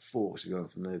changing, like forks, going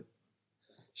from the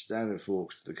standard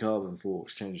forks to the carbon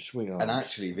forks, changing swing arms. And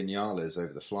actually, Vinales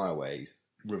over the flyaways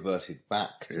reverted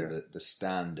back to the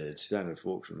standard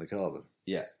forks from the carbon.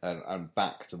 Yeah, and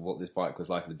back to what this bike was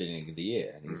like at the beginning of the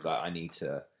year. And he's like, I need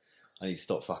to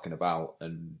stop fucking about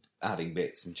and adding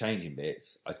bits and changing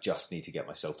bits. I just need to get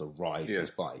myself to ride this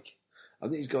bike. I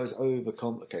think these guys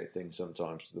overcomplicate things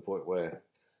sometimes to the point where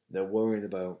they're worrying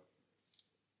about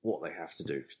what they have to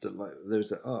do. Like, there's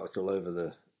that article over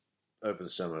the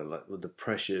summer, like with the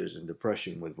pressures and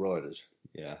depression with riders.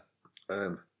 Yeah.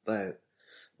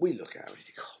 We look at it and we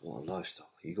think, oh, what a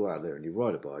lifestyle. You go out there and you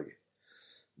ride a bike.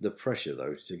 The pressure,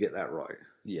 though, to get that right.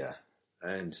 Yeah.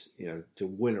 And, to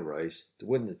win a race, to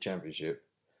win the championship,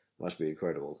 must be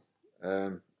incredible.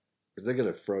 Because they're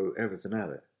going to throw everything at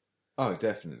it. Oh,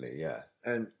 definitely, yeah.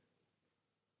 And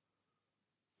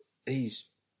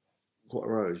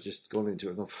Quartararo's just gone into it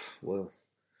and gone, well,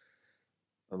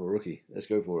 I'm a rookie. Let's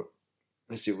go for it.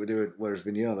 Let's see what we're doing. Whereas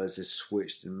Vinales has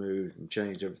switched and moved and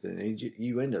changed everything. And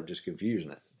you end up just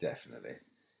confusing it. Definitely.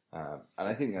 And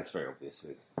I think that's very obvious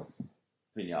with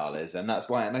Vinales. And that's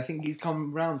why, and I think he's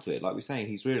come round to it. Like we're saying,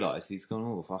 he's realised, he's gone,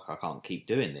 oh, fuck, I can't keep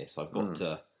doing this. I've got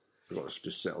to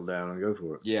just settle down and go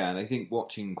for it. Yeah, and I think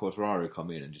watching Quartararo come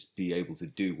in and just be able to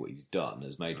do what he's done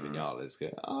has made Vinales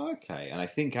go, oh, okay. And I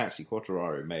think actually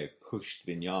Quartararo may have pushed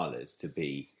Vinales to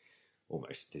be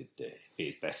almost to be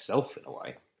his best self in a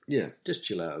way. Yeah, just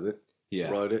chill out a bit. Yeah.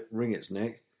 Ride it, wring its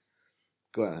neck,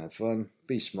 go out and have fun,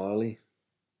 be smiley.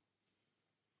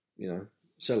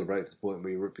 Celebrate to the point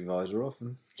where you rip your visor off.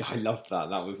 And Yeah, I loved that.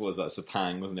 That was that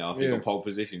Sepang, wasn't it? After he got pole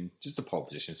position. Just a pole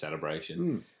position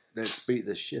celebration. Let's beat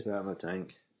the shit out of my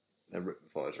tank and rip the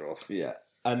visor off. Yeah.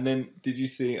 And then, did you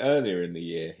see earlier in the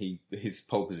year, his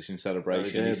pole position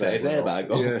celebration, he set his airbag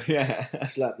off. Yeah.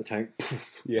 Slap the tank.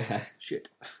 Poof. Yeah. Shit.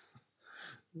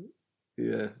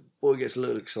 Yeah. Boy gets a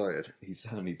little excited. He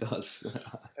certainly does.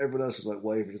 Everyone else is like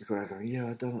waving to the crowd going, yeah,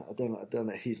 I done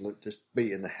it. He's like just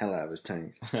beating the hell out of his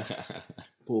tank.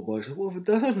 Poor boy's like, what have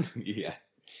I done? Yeah.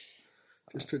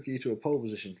 Just took you to a pole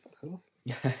position. Fuck off.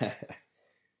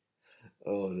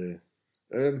 Oh dear.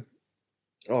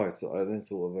 I then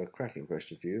thought of a cracking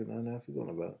question for you, and I now forgotten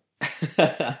about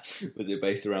it. Was it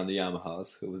based around the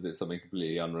Yamahas, or was it something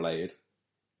completely unrelated?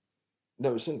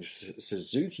 No, it's something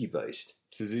Suzuki based.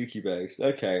 Suzuki based.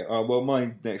 Okay. Well,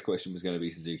 my next question was going to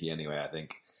be Suzuki anyway, I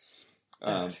think.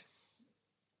 And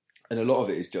a lot of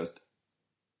it is just,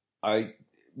 from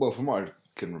what I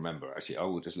can remember, actually, I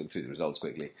will just look through the results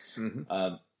quickly. Mm-hmm.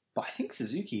 But I think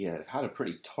Suzuki have had a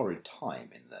pretty torrid time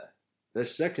in there. Their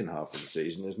second half of the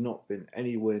season has not been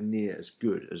anywhere near as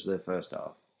good as their first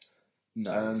half.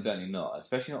 No, certainly not.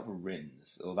 Especially not for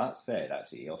Rins. Well, that said,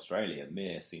 actually, Australia,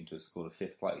 Mir seemed to have scored a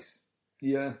 5th place.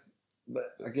 Yeah,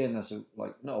 but again, that's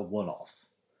not a one-off.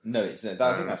 No, I think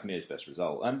that's Mir's best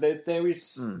result. And there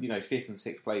is, 5th and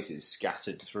 6th places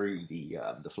scattered through the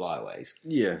flyaways.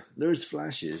 Yeah, there is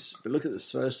flashes, but look at the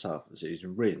first half of the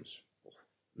season. Rins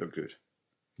look good.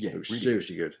 Yeah, look really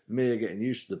seriously good. Mir getting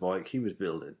used to the bike he was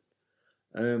building.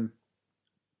 Have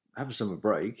a summer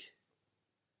break.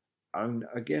 And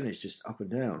again, it's just up and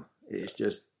down. It's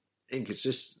just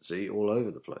inconsistency all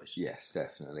over the place. Yes,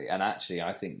 definitely. And actually,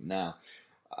 I think now,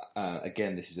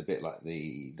 again, this is a bit like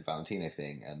the Valentino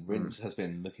thing, and Rins has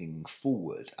been looking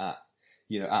forward at,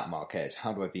 at Marquez.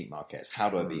 How do I beat Marquez? How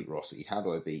do I beat Rossi? How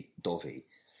do I beat Dovi?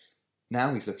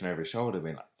 Now he's looking over his shoulder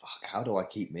being like, fuck, how do I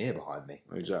keep Mir behind me?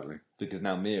 Exactly. Because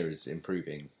now Mir is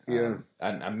improving. Yeah.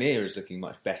 And Mir is looking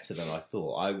much better than I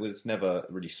thought. I was never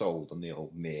really sold on the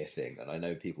old Mir thing, and I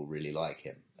know people really like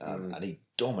him. And he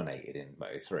dominated in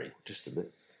Moto3. Just a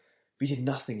bit. But he did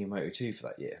nothing in Moto2 for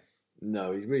that year.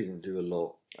 No, he really didn't do a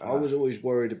lot. I was always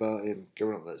worried about him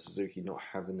going up that Suzuki not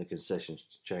having the concessions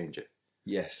to change it.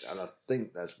 Yes. And I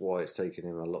think that's why it's taken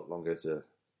him a lot longer to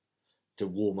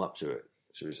warm up to it,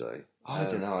 should we say. I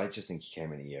don't know. I just think he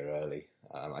came in a year early.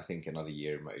 I think another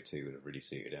year in Moto2 would have really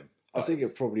suited him. I think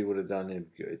it probably would have done him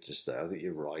good to stay. I think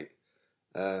you're right.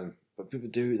 But people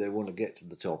they want to get to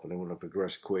the top and they want to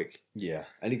progress quick. Yeah.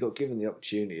 And he got given the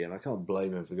opportunity, and I can't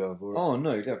blame him for going for it. Oh,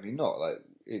 no, definitely not. Like,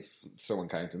 if someone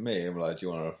came to me and were like, do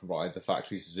you want to ride the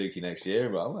factory Suzuki next year?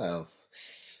 Well,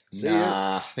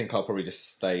 I think I'll probably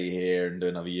just stay here and do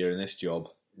another year in this job.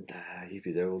 Nah, he'd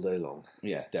be there all day long.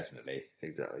 Yeah, definitely.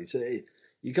 Exactly. So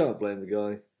you can't blame the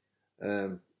guy.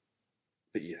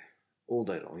 But yeah, all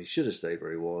day long. He should have stayed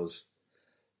where he was.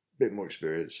 Bit more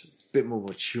experience, bit more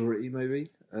maturity, maybe.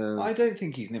 I don't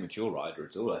think he's an immature rider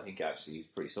at all. I think actually he's a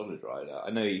pretty solid rider. I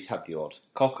know he's had the odd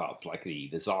cock up, like the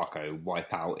Zarco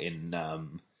wipeout in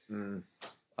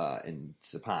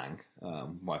Sepang,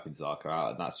 wiping Zarco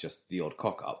out, and that's just the odd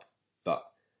cock up. But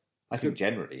I think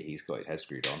generally he's got his head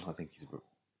screwed on. I think he's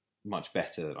much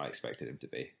better than I expected him to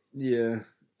be. Yeah,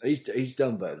 he's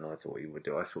done better than I thought he would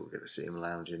do. I thought we were going to see him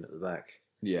lounging at the back.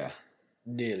 Yeah,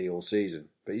 nearly all season,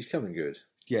 but he's coming good.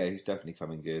 Yeah, he's definitely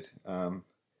coming good. And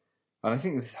I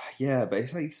think, but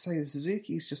it's like you say, the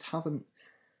Suzukis just haven't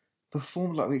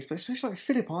performed like we expect, especially like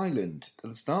Phillip Island at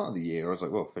the start of the year. I was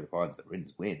like, well, Phillip Island's a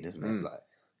win, isn't it? Like,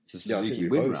 it's a Suzuki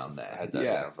win round there. Had that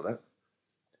down for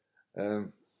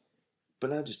that. But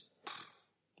now just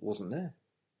wasn't there.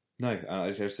 No,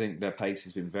 I just think their pace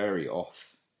has been very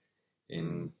off.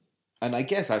 And I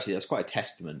guess actually that's quite a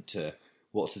testament to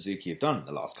what Suzuki have done in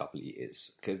the last couple of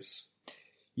years, because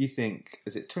you think,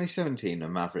 is it 2017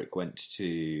 when Maverick went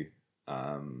to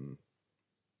Yamaha?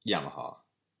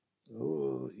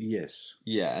 Oh, yes.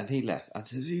 Yeah, and he left. And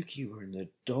Suzuki were in the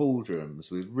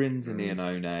doldrums with Rins and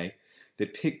Iannone.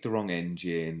 They'd picked the wrong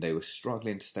engine. They were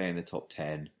struggling to stay in the top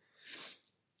 10.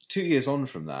 2 years on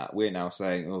from that, we're now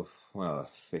saying, oh, well,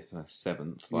 5th and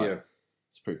 7th.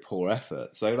 It's a pretty poor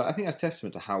effort. So I think that's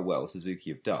testament to how well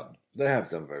Suzuki have done. They have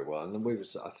done very well. And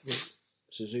I think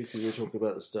Suzuki, we were talking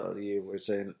about at the start of the year, we were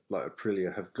saying, like,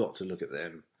 Aprilia have got to look at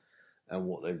them and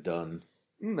what they've done.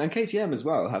 And KTM as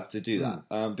well have to do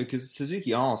that, because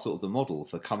Suzuki are sort of the model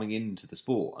for coming into the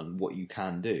sport and what you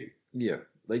can do. Yeah,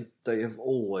 they have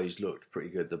always looked pretty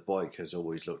good. The bike has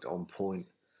always looked on point.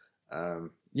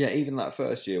 Yeah, even that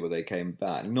first year where they came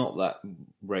back, not that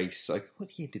race, like,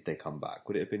 what year did they come back?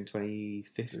 Would it have been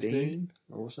 2015?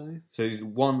 Or so? So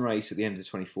one race at the end of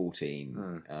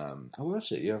 2014. Oh,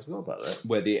 that's it. Yeah, I forgot about that.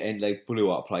 Where they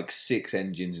blew up like 6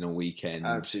 engines in a weekend.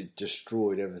 Absolutely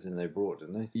destroyed everything they brought,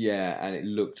 didn't they? Yeah, and it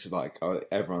looked like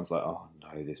everyone's like, oh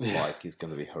no, this bike is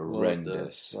going to be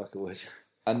horrendous.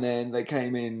 And then they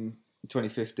came in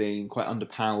 2015 quite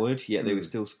underpowered, yet they were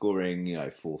still scoring,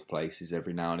 4th places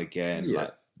every now and again.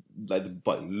 Yeah. Like the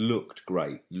bike looked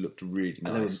great, looked really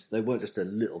nice. And they weren't just a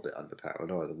little bit underpowered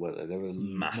either, were they? They were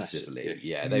massively.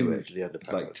 Yeah, they were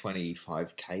underpowered. Like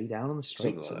 25k down on the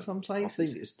straights at some places. I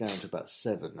think it's down to about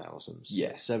 7 now, or something.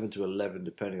 Yeah, 7 to 11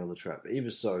 depending on the track. But even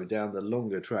so, down the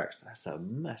longer tracks, that's a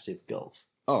massive gulf.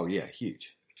 Oh yeah,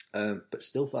 huge. But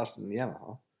still faster than the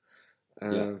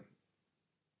Yamaha.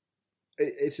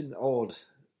 It's an odd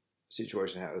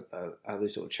situation how they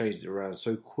sort of changed it around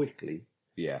so quickly.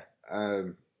 Yeah.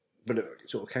 But it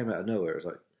sort of came out of nowhere. It was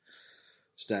like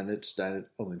standard,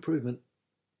 improvement.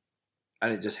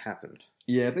 And it just happened.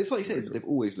 Yeah, but it's like you said, they've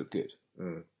always looked good.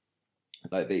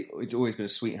 Like it's always been a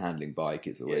sweet handling bike.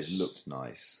 It's always looked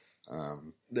nice.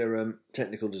 Their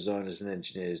technical designers and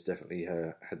engineers definitely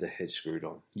had their heads screwed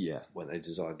on. Yeah. When they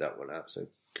designed that one out. So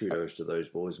kudos to those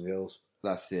boys and girls.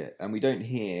 That's it. And we don't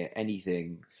hear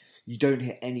anything. You don't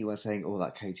hear anyone saying, oh,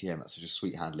 that KTM, that's such a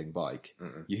sweet handling bike.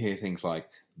 You hear things like,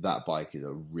 that bike is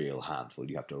a real handful.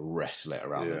 You have to wrestle it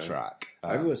around the track.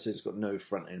 Everyone says it's got no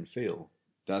front end feel.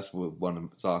 That's one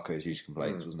of Zarco's huge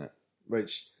complaints, wasn't it?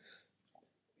 Which,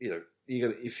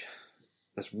 if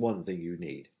that's one thing you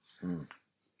need.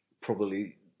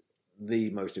 Probably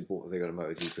the most important thing on a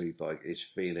MotoGP bike is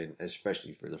feeling,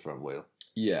 especially for the front wheel.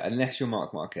 Yeah, unless you're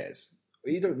Marc Marquez.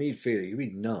 You don't need feeling. You can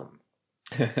be numb.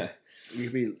 You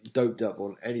can be doped up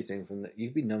on anything you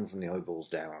can be numb from the eyeballs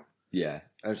down. Yeah.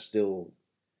 And still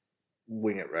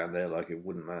wing it round there like it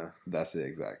wouldn't matter. That's it,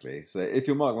 exactly. So if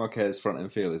your Marc Marquez front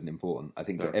end feel isn't important, I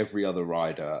think for every other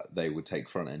rider, they would take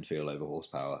front end feel over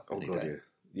horsepower any day.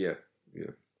 Yeah.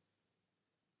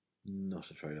 Not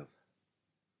a trade-off.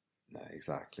 No,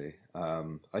 exactly.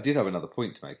 I did have another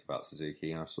point to make about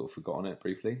Suzuki, and I've sort of forgotten it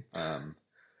briefly. I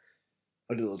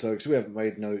did a little talk because we haven't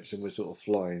made notes and we're sort of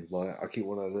flying by. I keep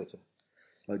wanting to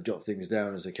jot things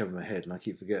down as they come in my head, and I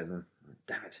keep forgetting them.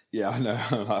 Damn it! Yeah, I know.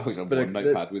 I wish I had one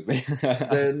notepad with me.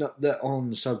 They're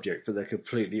on subject, but they're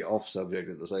completely off subject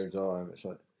at the same time. It's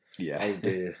like, oh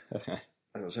dear,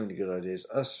 I got so many good ideas.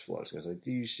 That's what I was going to say.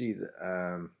 Do you see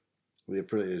that the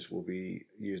Aprilias will be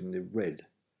using the red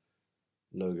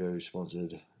logo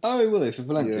sponsored? Oh, will they for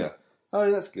Valencia? Yeah.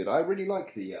 Oh, that's good. I really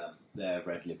like their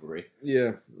red livery.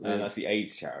 Yeah, and that's the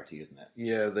AIDS charity, isn't it?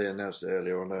 Yeah, they announced it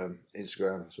earlier on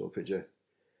Instagram. I saw a picture.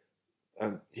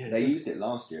 They used it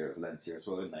last year at Valencia as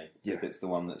well, didn't they? Because it's the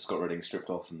one that Scott Redding stripped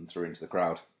off and threw into the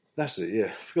crowd. That's it, yeah. I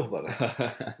forgot about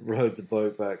that. Rode the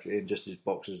boat back in just his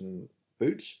boxers and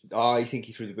boots. Oh, I think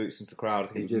he threw the boots into the crowd. I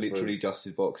think it was literally just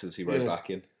his boxers he rode back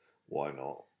in. Why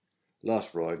not?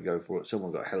 Last ride, go for it.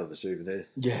 Someone got a hell of a souvenir.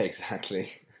 Yeah,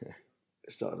 exactly.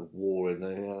 It started a war in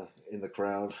the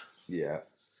crowd. Yeah.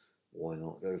 Why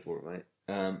not? Go for it, mate.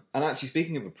 And actually,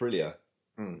 speaking of Aprilia,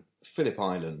 Phillip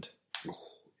Island. Oh,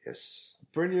 yes.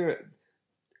 Aprilia,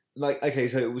 okay,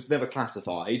 so it was never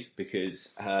classified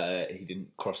because he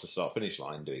didn't cross the start-finish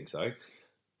line doing so.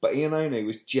 But Iannone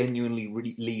was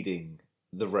genuinely leading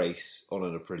the race on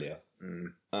an Aprilia.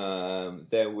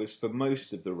 There was, for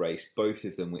most of the race, both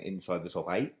of them were inside the top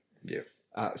 8. Yeah.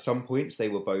 At some points, they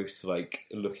were both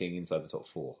looking inside the top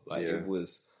 4. It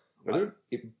was,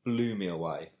 it blew me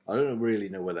away. I don't really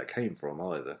know where that came from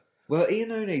either. Well,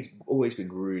 Iannone's always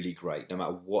been really great. No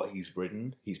matter what he's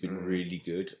ridden, he's been really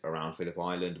good around Phillip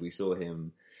Island. We saw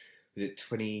him, was it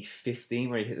 2015,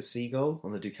 where he hit the Seagull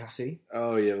on the Ducati?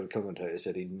 Oh, yeah, the commentator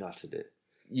said he nutted it.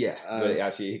 Yeah, but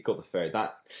actually, he got the ferry.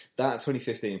 That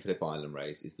 2015 Phillip Island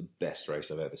race is the best race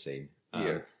I've ever seen.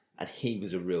 And he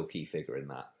was a real key figure in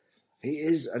that. He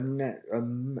is a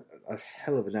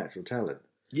hell of a natural talent.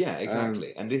 Yeah,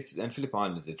 exactly. And Phillip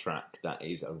Island is a track that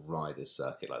is a rider's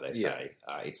circuit, like they say.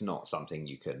 It's not something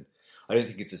you can... I don't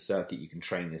think it's a circuit you can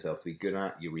train yourself to be good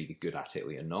at. You're either good at it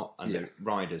or you're not. And there are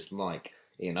riders like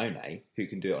Iannone who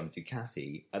can do it on a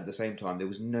Ducati. At the same time, there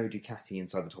was no Ducati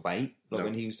inside the top 8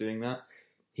 when he was doing that.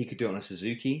 He could do it on a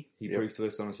Suzuki. He proved to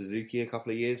us on a Suzuki a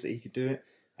couple of years that he could do it.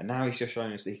 And now he's just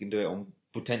showing us that he can do it on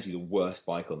potentially the worst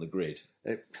bike on the grid.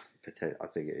 I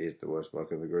think it is the worst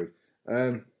bike on the grid.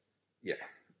 Yeah.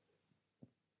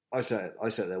 I sat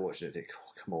there watching it and think,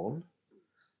 come on.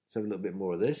 Let's have a little bit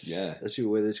more of this. Yeah. Let's see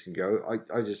where this can go.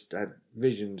 I just had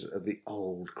visions of the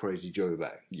old Crazy Joe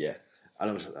back. Yeah. And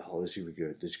I was like, oh, this is going to be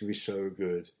good. This is going to be so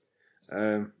good.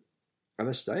 And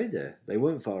they stayed there. They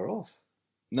weren't far off.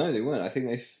 No, they weren't. I think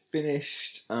they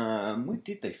finished... where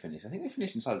did they finish? I think they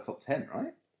finished inside the top 10,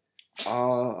 right?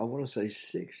 I want to say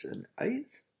 6th and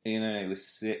 8th. Iannone was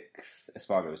 6th.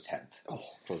 Espargaro was 10th. Oh,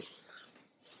 close.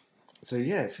 So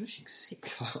yeah, finishing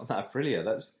 6th on that Aprilia,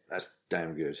 that's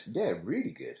damn good. Yeah,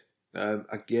 really good.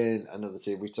 Again, another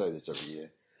team, we say this every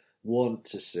year, want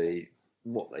to see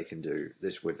what they can do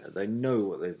this winter. They know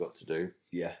what they've got to do.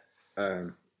 Yeah.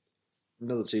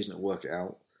 Another season to work it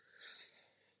out.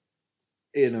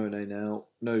 Iannone now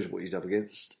knows what he's up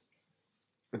against.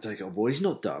 And take it on board. He's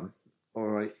not done. All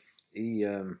right. He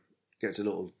gets a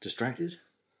little distracted.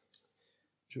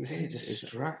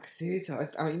 Distracted?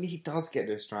 I mean, he does get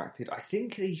distracted. I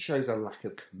think he shows a lack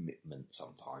of commitment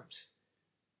sometimes.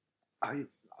 I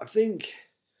think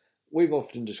we've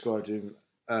often described him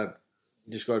as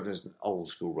an old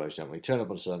school race, haven't we? Turn up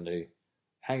on Sunday,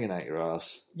 hanging out your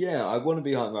ass. Yeah, I want to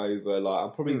be hungover.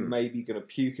 I'm probably maybe going to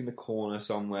puke in the corner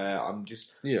somewhere. I'll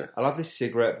have this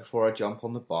cigarette before I jump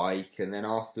on the bike, and then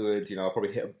afterwards, I'll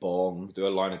probably hit a bong, do a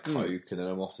line of coke, and then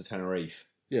I'm off to Tenerife.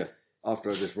 Yeah.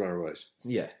 After I just run a race.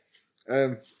 Yeah.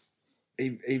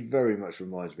 He very much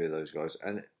reminds me of those guys.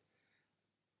 And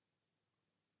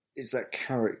it's that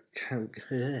charisma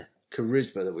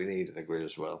that we need in the grid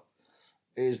as well.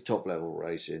 It is top level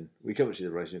racing. We come to see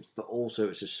the racing, but also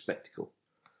it's a spectacle.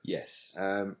 Yes.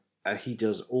 And he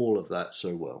does all of that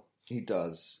so well. He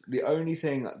does. The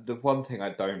one thing I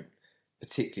don't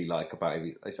particularly like about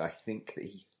him is I think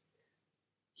that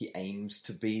he aims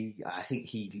to be, I think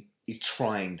he's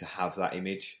trying to have that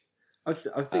image. I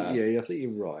think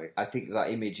you're right. I think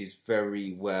that image is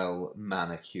very well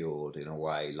manicured in a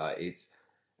way. It's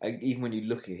even when you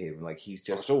look at him, he's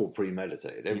just... It's all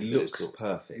premeditated. He looks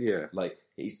perfect. Yeah.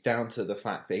 It's down to the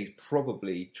fact that he's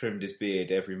probably trimmed his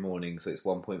beard every morning, so it's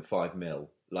 1.5 mil.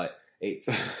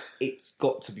 It's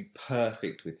got to be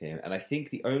perfect with him. And I think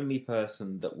the only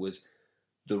person that was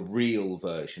the real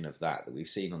version of that we've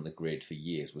seen on the grid for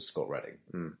years was Scott Redding.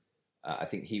 I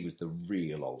think he was the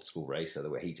real old school racer, the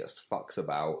way he just fucks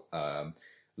about.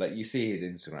 Like you see his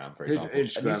Instagram, for example.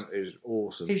 His Instagram is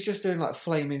awesome. He's just doing like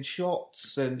flaming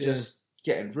shots and just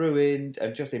getting ruined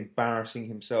and just embarrassing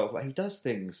himself. Like he does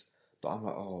things, but I'm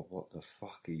like, oh, what the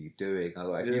fuck are you doing? I'm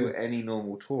like, if you were any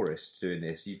normal tourist doing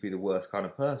this, you'd be the worst kind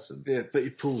of person. Yeah, but he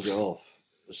pulls it off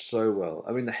so well.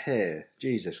 I mean, the hair,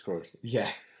 Jesus Christ. Yeah.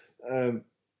 I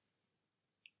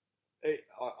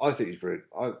think he's brilliant.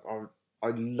 I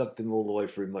loved him all the way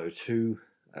through Moto 2.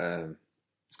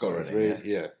 Scott Redding,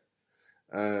 yeah.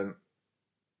 I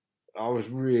was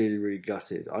really, really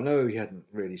gutted. I know he hadn't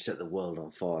really set the world on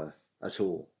fire at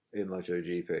all in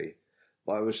MotoGP,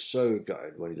 but I was so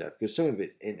gutted when he left because some of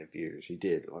the interviews he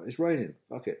did, like, it's raining,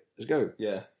 fuck it, let's go.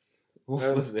 Yeah.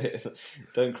 What was it?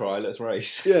 Don't cry, let's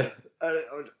race. Yeah.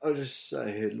 I just sat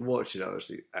here watching it. I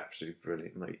was absolutely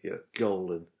brilliant, mate. Yeah,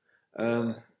 golden.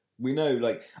 We know,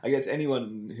 like, I guess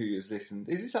anyone who has listened,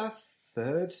 is this our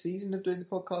third season of doing the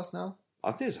podcast now?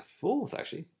 I think it's a fourth,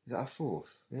 actually. Is it our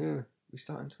fourth? Yeah. We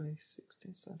started in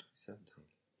 2016, started in 2017.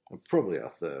 Probably our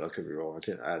third. I could be wrong. I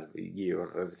didn't add a year on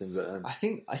everything, but I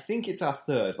think it's our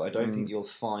third, but I don't think you'll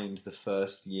find the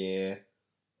first year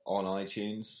on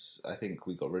iTunes. I think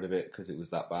we got rid of it because it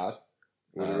was that bad.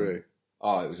 Was it really?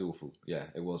 Oh, it was awful. Yeah,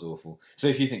 it was awful. So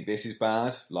if you think this is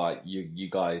bad, like you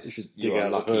guys, you are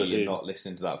lucky you're not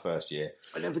listening to that first year.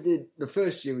 I never did. The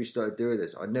first year we started doing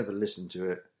this, I never listened to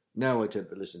it. Now I tend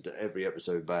to listen to every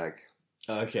episode back.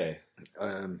 Okay.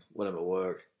 When I'm at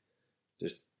work,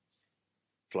 just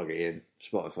plug it in.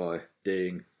 Spotify,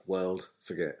 ding, world,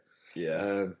 forget.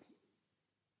 Yeah.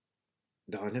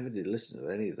 No, I never did listen to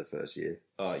any of the first year.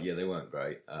 Yeah, they weren't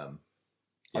great.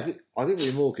 I think we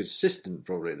were more consistent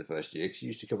probably in the first year because you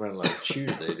used to come around like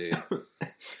Tuesday, dude.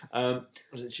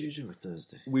 Was it Tuesday or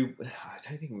Thursday? I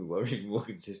don't think we were even more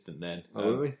consistent then.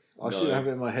 Were we? I should have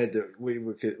it in my head that we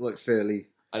were like fairly.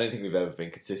 I don't think we've ever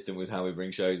been consistent with how we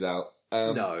bring shows out.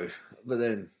 No, but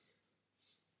then.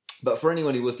 But for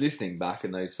anyone who was listening back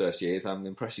in those first years, I'm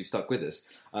impressed you stuck with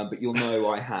us. But you'll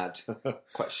know I had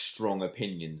quite strong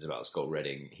opinions about Scott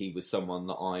Redding. He was someone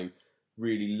that I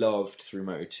really loved through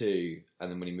Moto2, and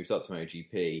then when he moved up to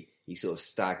MotoGP, he sort of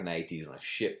stagnated on a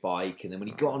shit bike, and then when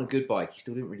he got on a good bike, he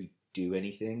still didn't really do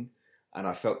anything, and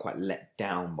I felt quite let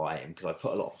down by him because I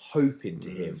put a lot of hope into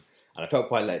him, and I felt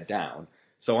quite let down.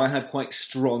 So I had quite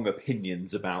strong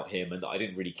opinions about him, and that I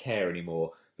didn't really care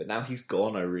anymore. But now he's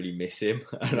gone, I really miss him,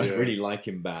 and I really like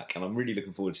him back, and I'm really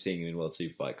looking forward to seeing him in World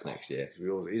Superbikes next year.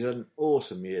 He's had an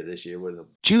awesome year this year with him.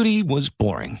 Judy was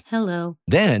boring. Hello.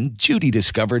 Then Judy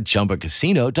discovered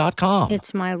ChumbaCasino.com.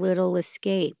 It's my little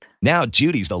escape. Now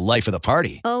Judy's the life of the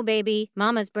party. Oh, baby,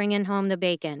 mama's bringing home the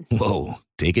bacon. Whoa,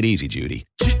 take it easy, Judy.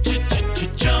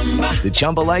 The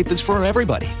Chumba life is for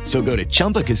everybody. So go to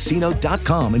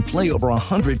ChumbaCasino.com and play over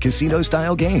 100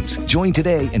 casino-style games. Join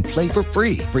today and play for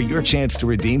free for your chance to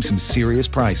redeem some serious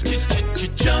prizes.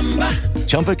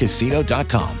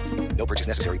 ChumbaCasino.com. No purchase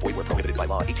necessary. Void where prohibited by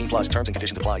law. 18 plus terms and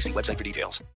conditions apply. See website for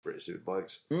details. British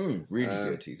Superbikes. Really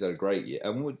good. He's had a great year.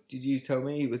 And what did you tell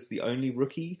me? He was the only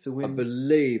rookie to win? I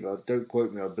believe, don't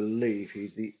quote me, I believe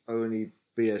he's the only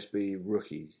BSB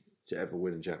rookie to ever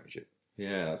win a championship.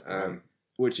 Yeah, that's great.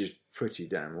 Which is pretty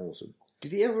damn awesome.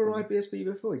 Did he ever ride BSB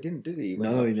before? He didn't, did he?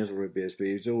 No, he never rode BSB.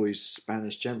 He was always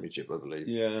Spanish Championship, I believe.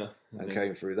 Yeah. And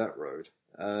came through that road.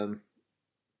 But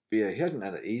yeah, he hasn't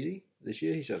had it easy this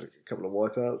year. He's had a couple of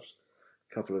wipeouts,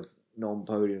 a couple of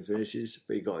non-podium finishes,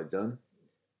 but he got it done.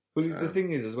 Well, the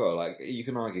thing is as well, like, you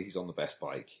can argue he's on the best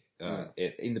bike,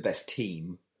 in the best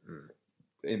team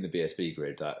in the BSB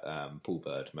grid, that Paul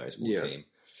Bird Motorsport team.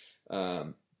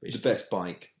 The best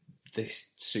bike.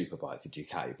 This superbike that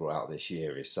Ducati brought out this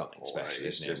year is something special,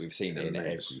 isn't it? We've seen it in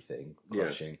everything,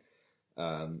 crushing.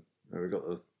 We've got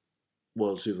the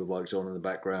World Superbikes on in the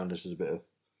background. This is a bit of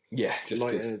just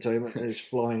light entertainment, and it's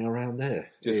flying around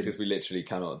there. Just because we literally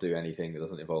cannot do anything that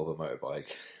doesn't involve a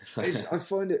motorbike. I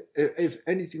find it, if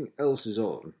anything else is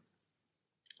on,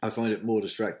 I find it more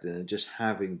distracting than just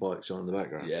having bikes on in the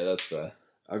background. Yeah, that's fair.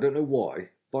 I don't know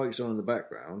why. Bikes on in the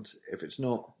background,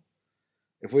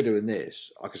 if we're doing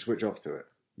this, I can switch off to it.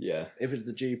 Yeah. If it's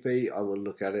the GP, I will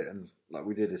look at it, and like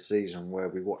we did a season where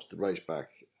we watched the race back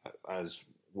as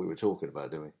we were talking about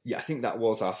doing. Yeah, I think that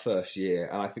was our first year,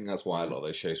 and I think that's why a lot of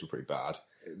those shows were pretty bad.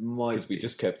 Because we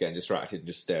just kept getting distracted and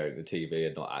just staring at the TV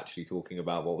and not actually talking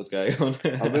about what was going on.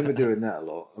 I remember doing that a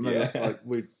lot. I remember like,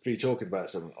 we'd be talking about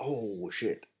something, oh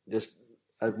shit, just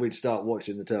we'd start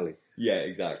watching the telly. Yeah,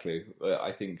 exactly.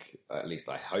 I think, at least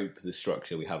I hope, the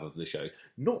structure we have of the shows,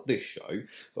 not this show,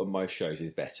 but most shows,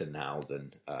 is better now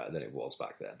than it was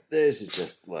back then. This is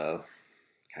just,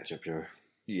 catch up, Joe.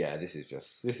 Yeah, this is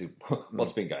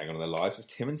what's been going on in the lives of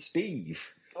Tim and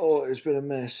Steve. Oh, it's been a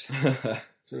mess.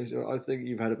 So I think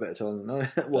you've had a better time than I.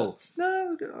 Well, that's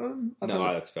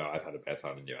fair. I've had a better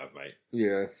time than you have, mate.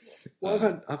 Yeah.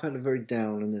 Well, I've had a very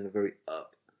down and then a very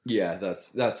up. Yeah, that's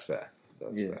fair.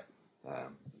 That's fair.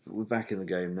 We're back in the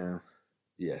game now.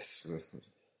 Yes, we're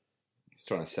just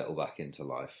trying to settle back into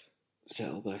life.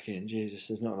 Settle back in, Jesus.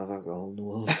 There's not enough alcohol in the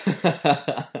world.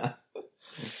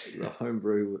 The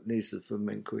homebrew needs to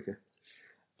ferment quicker.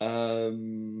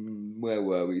 Where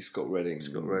were we? Scott Redding.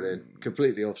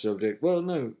 Completely off subject. Well,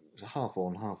 no, it's half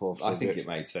on, half off subject. I think it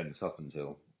made sense up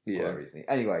until everything.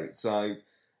 Anyway, so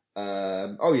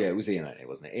it was Ian O'Neill,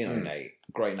 wasn't it? Ian O'Neill,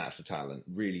 great natural talent,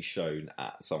 really shown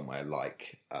at somewhere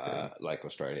like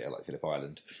Australia, like Phillip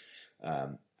Island,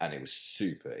 and it was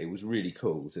super. It was really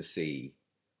cool to see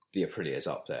the Aprilias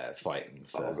up there fighting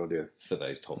for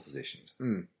those top positions.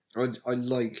 I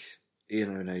like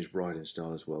Ian O'Neill's riding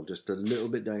style as well. Just a little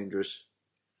bit dangerous.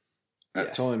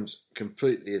 At times,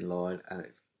 completely in line, and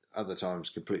at other times,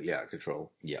 completely out of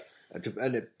control. Yeah.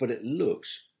 But it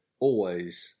looks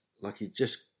always like he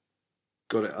just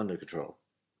got it under control.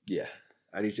 Yeah.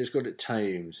 And he's just got it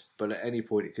tamed, but at any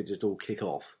point it could just all kick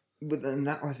off. But then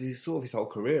that was his whole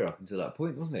career up until that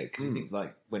point, wasn't it? Because you think,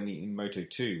 like, in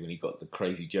Moto2, when he got the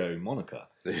Crazy Joe moniker,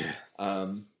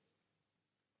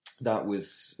 that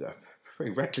was a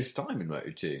pretty reckless time in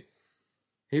Moto2.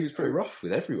 He was pretty rough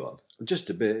with everyone. Just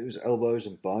a bit. It was elbows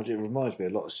and barge. It reminds me a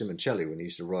lot of Simoncelli when he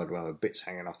used to ride around with bits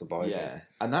hanging off the bike. Yeah,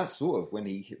 and that's sort of when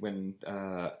Ian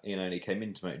O'Neill came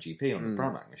into MotoGP on the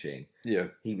Pramac machine. Yeah,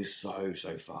 he was so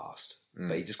fast,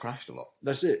 but he just crashed a lot.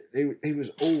 That's it. He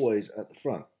was always at the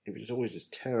front. He was always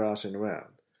just tear-assing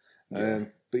around. Yeah.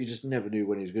 But you just never knew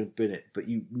when he was going to bin it. But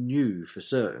you knew for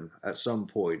certain at some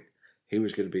point he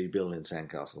was going to be building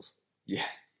sandcastles. Yeah,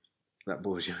 that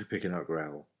boy was going to be picking up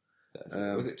gravel.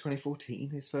 Was it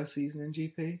 2014, his first season in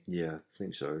GP? Yeah, I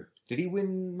think so. Did he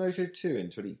win Moto2 in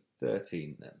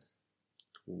 2013 then?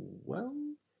 Well,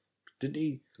 did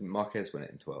he? Marquez win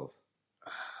it in 12.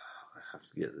 I have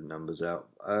to get the numbers out.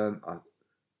 13.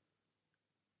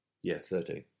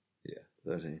 Yeah.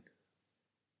 13.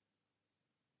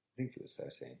 I think it was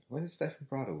 13. When did Stefan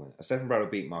Bradl win? Stefan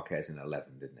Bradl beat Marquez in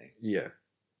 11, didn't he? Yeah.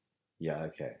 Yeah,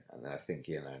 okay. And then I think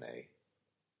Ian O'Neill, I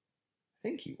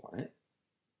think he won it.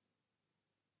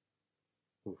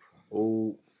 Oof.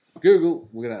 Oh, Google.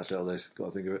 We're going to outsell this. Got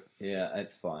to think of it. Yeah,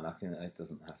 it's fine. It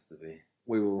doesn't have to be.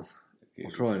 We'll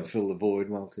try and fill the void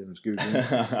while Tim's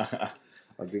Googling.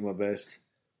 I'll do my best.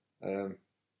 All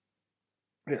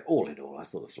in all, I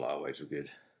thought the flyaways were good.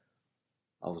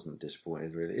 I wasn't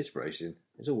disappointed, really. It's racing.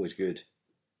 It's always good.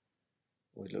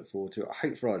 Always look forward to it. I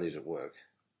hate Fridays at work.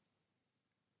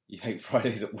 You hate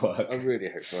Fridays at work? I really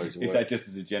hate Fridays at work. Is that just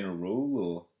as a general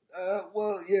rule, or?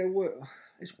 Well, yeah, work.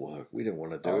 It's work. We don't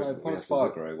want to do it. Paul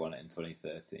Spargo won it in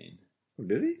 2013. Oh,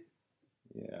 did he?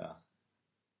 Yeah.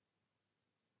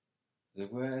 So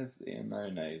where's Ian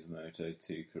O'Neill's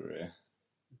Moto2 career?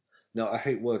 No, I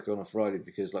hate work on a Friday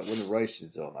because, like, when the race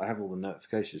is on, I have all the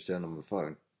notifications turned on my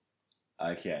phone.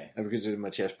 Okay. And because it's in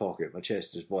my chest pocket, my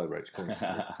chest just vibrates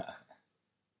constantly.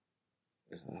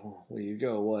 It's like, oh, well, you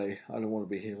go away. I don't want to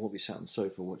be here. I want to be sat on the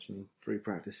sofa watching free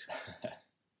practice.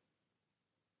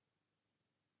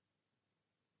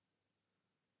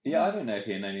 Yeah, I don't know if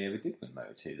Ian O'Neill ever did win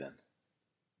Moto2 then.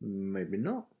 Maybe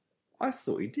not. I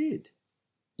thought he did.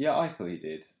 Yeah, I thought he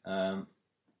did.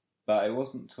 But it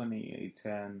wasn't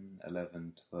 2010,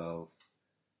 11, 12,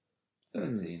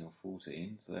 13 or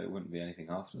 14, so it wouldn't be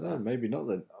anything after that. No, maybe not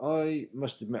then. I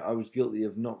must admit I was guilty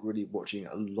of not really watching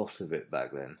a lot of it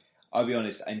back then. I'll be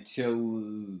honest, until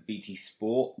BT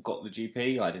Sport got the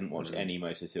GP, I didn't watch any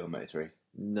Moto2 or Moto3.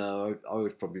 No, I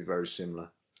was probably very similar.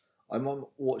 I might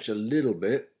watch a little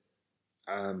bit,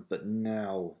 but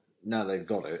now they've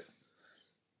got it,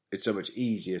 it's so much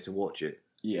easier to watch it.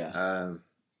 Yeah.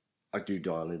 I do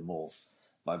dial in more,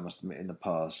 but I must admit in the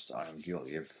past I am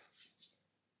guilty of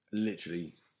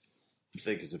literally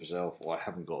thinking to myself, well, I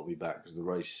haven't got to be back because the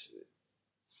race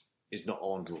is not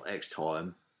on till X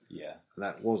time. Yeah. And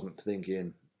that wasn't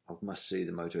thinking, I must see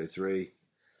the Moto3.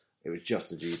 It was just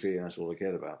the GP and that's all I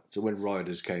cared about. So when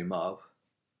riders came up,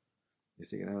 you're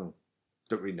thinking, oh,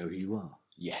 don't really know who you are.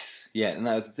 Yes. Yeah, and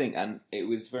that was the thing. And it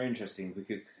was very interesting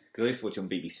because I used to watch on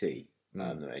BBC, the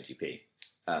MotoGP.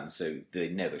 So they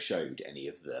never showed any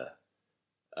of the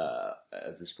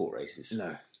sport races.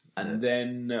 No. And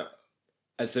then,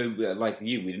 like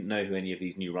you, we didn't know who any of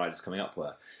these new riders coming up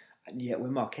were. And yet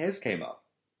when Marquez came up,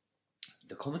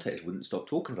 the commentators wouldn't stop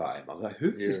talking about him. I was like,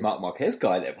 who's this Marc Marquez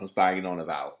guy that everyone's banging on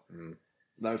about?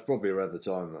 That was probably around the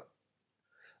time that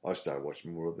I started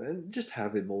watching more of it, and just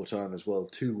having more time as well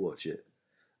to watch it.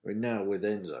 I mean, now with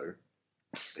Enzo,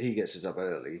 he gets us up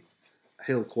early.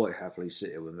 He'll quite happily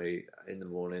sit here with me in the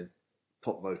morning,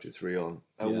 pop Moto3 on,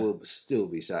 and we'll still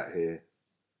be sat here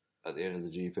at the end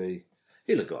of the GP.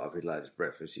 He'll have got up, he'll had his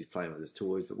breakfast, he's playing with his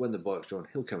toys, but when the bike's on,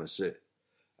 he'll come and sit.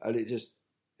 And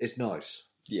it's nice.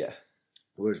 Yeah.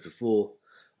 Whereas before,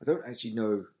 I don't actually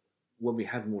know, when we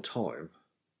had more time,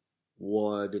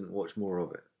 why I didn't watch more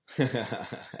of it.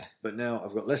 But now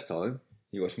I've got less time.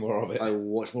 You watch more of it? I will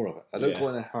watch more of it. I don't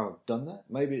quite know how I've done that.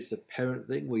 Maybe it's a parent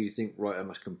thing where you think, right, I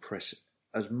must compress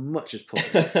as much as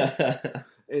possible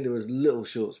into as little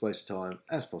short space of time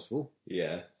as possible.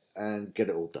 Yeah. And get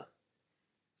it all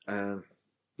done.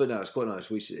 But no, it's quite nice.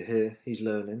 We sit here, he's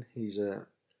learning. He's,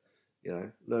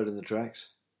 learning the tracks,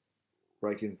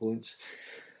 braking points.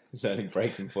 Learning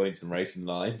braking points and racing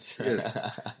lines. Yes.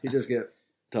 He does get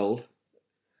told.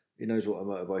 He knows what a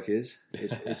motorbike is.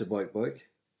 It's a bike.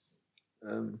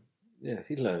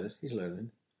 He's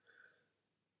learning.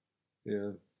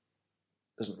 Yeah.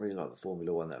 Doesn't really like the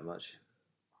Formula One that much.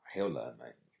 He'll learn,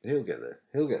 mate. He'll get there.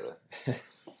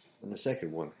 And the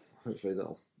second one, hopefully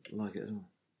they'll like it as well.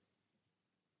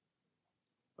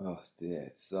 Oh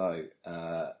dear. So,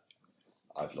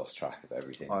 I've lost track of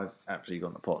everything. I've absolutely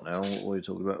got the pot now. What were we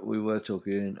talking about? We were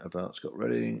talking about Scott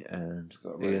Redding and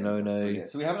Iannone. Yeah.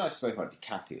 So we haven't actually spoken about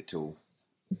Ducati at all.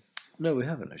 No, we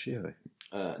haven't actually, have we?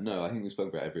 No, I think we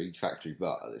spoke about every factory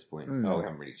but at this point. We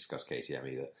haven't really discussed KTM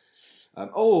either.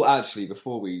 Actually,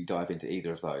 before we dive into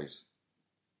either of those,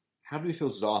 how do we feel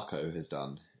Zarco has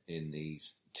done in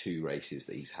these two races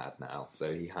that he's had now?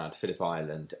 So he had Phillip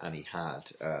Island and he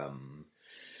had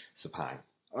Sepang.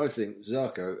 I think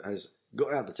Zarco has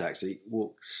got out of the taxi,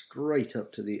 walked straight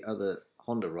up to the other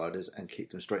Honda riders and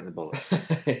kicked them straight in the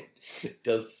bollocks. It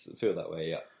does feel that way,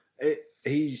 yeah.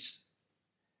 He's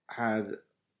had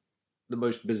the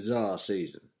most bizarre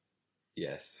season.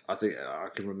 Yes. I think I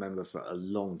can remember for a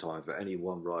long time for any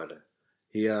one rider.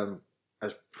 He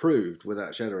has proved without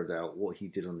a shadow of a doubt what he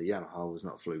did on the Yamaha was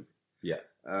not a fluke. Yeah.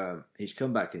 He's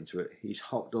come back into it. He's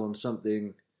hopped on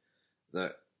something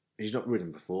that he's not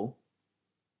ridden before.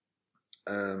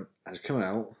 Has come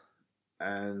out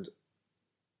and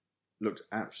looked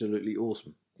absolutely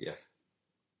awesome. Yeah.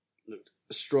 Looked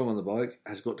strong on the bike,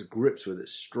 has got to grips with it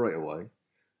straight away,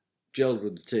 gelled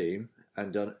with the team,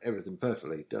 and done everything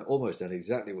perfectly. Almost done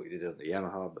exactly what he did on the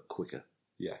Yamaha, but quicker.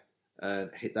 Yeah. And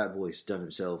hit that voice, done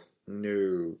himself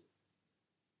no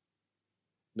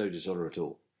dishonour at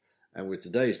all. And with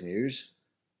today's news,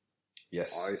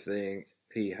 yes, I think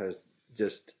he has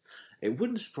just... It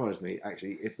wouldn't surprise me,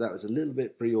 actually, if that was a little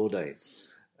bit preordained.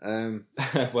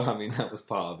 Well, I mean, that was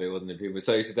part of it, wasn't it?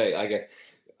 So today, I guess...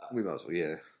 We might as well,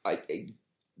 yeah.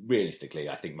 Realistically,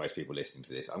 I think most people listening to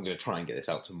this, I'm going to try and get this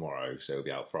out tomorrow, so it'll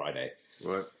be out Friday.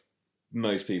 Right.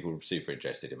 Most people super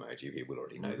interested in MotoGP will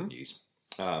already know the news.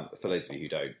 For those of you who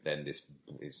don't, then this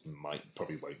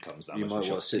probably won't come as that much. You might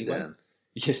want to sit down.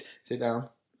 Yes, sit down,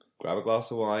 grab a glass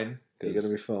of wine. You're going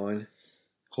to be fine.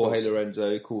 Jorge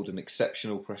Lorenzo called an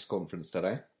exceptional press conference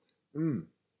today. Mm.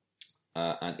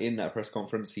 And in that press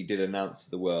conference, he did announce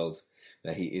to the world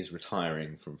that he is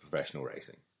retiring from professional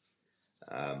racing.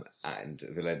 And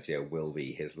Valencia will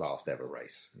be his last ever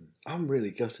race. I'm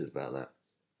really gutted about that.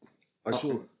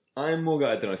 I'm more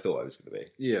gutted than I thought I was going to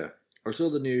be. Yeah. I saw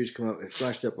the news come up. It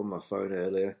flashed up on my phone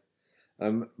earlier. I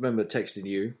remember texting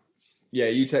you. Yeah,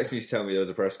 you texted me to tell me there was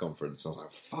a press conference. I was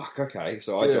like, fuck, okay.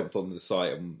 So I jumped on the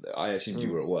site and I assumed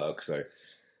you were at work. So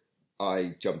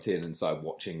I jumped in and started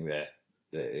watching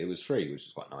it was free, which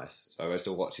was quite nice. So I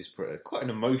still watched this quite an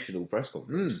emotional press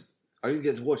conference. I didn't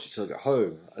get to watch it till I got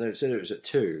home. And it said it was at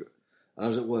 2. And I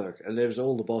was at work. And there was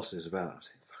all the bosses about. I was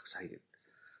like, fuck's sake.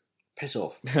 Piss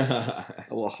off. I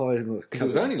want to hide him. Because it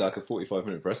was only like a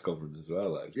 45-minute press conference as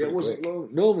well. It wasn't long.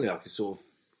 Normally I could sort of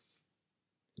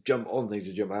jump on things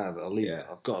and jump out of it. I'll leave it.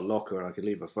 I've got a locker and I can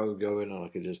leave my phone going and I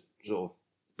can just sort of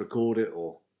record it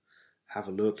or have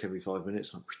a look every 5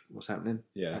 minutes. Like, what's happening?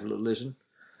 Yeah. Have a little listen.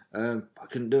 I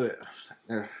couldn't do it.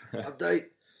 Update.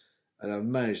 And I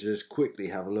managed to just quickly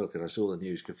have a look and I saw the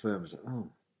news confirmed. I was like, oh.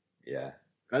 Yeah.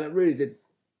 And it really did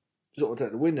sort of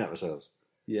take the wind out of ourselves.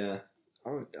 Yeah.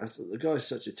 I thought the guy's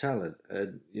such a talent.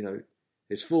 And,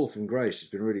 his fall from grace has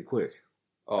been really quick.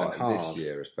 This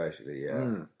year especially,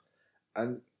 yeah.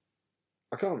 And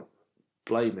I can't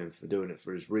blame him for doing it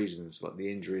for his reasons, like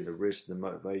the injury, the wrist, the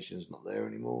motivation's not there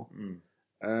anymore.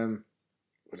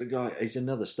 But the guy, he's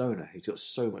another stoner. He's got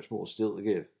so much more still to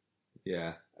give.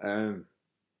 Yeah.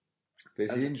 But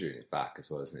it's the injury in his back as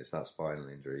well, isn't it? It's that spinal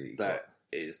injury. That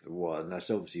is the one. That's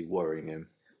obviously worrying him.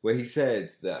 Where he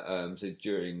said that, so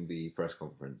during the press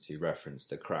conference, he referenced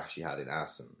the crash he had in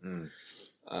Assen.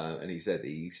 And he said that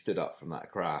he stood up from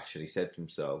that crash and he said to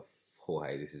himself,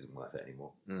 Jorge, this isn't worth it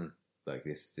anymore. Like,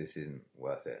 this isn't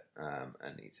worth it.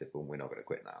 And he said, well, we're not going to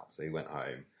quit now. So he went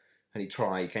home and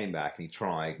he came back and he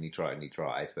tried,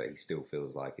 but he still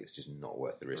feels like it's just not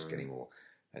worth the risk anymore.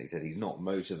 And he said he's not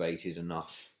motivated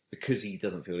enough because he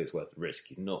doesn't feel it's worth the risk.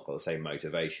 He's not got the same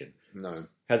motivation. No.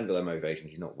 Hasn't got that motivation.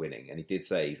 He's not winning. And he did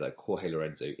say, he's like, Jorge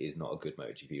Lorenzo is not a good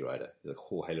MotoGP rider. He's like,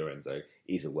 Jorge Lorenzo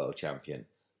is a world champion.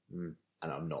 And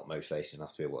I'm not motivated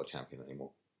enough to be a world champion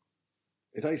anymore.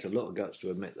 It takes a lot of guts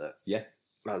to admit that. Yeah.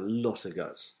 A lot of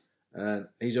guts.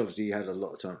 He's obviously had a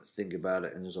lot of time to think about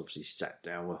it and has obviously sat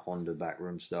down with Honda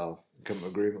backroom staff, come to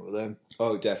agreement with them.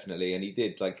 Oh, definitely. And he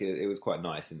did, like, it was quite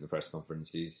nice in the press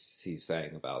conference. He's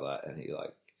saying about that, and he,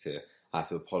 like, I have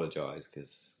to apologise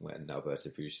because when Alberto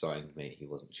Puig signed me, he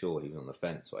wasn't sure. He was on the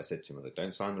fence. So I said to him, like,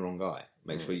 don't sign the wrong guy.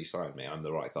 Make sure you sign me. I'm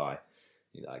the right guy.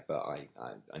 He's like, but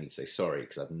I need to say sorry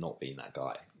because I've not been that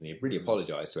guy. And he really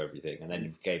apologised to everything, and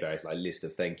then gave out his like list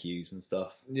of thank yous and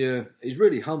stuff. Yeah, he's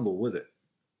really humble with it.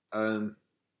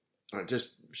 It just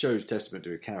shows testament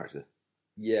to his character.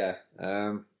 Yeah,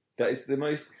 that is the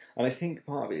most, and I think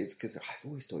part of it is because I've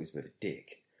always thought he was a bit of a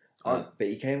dick. But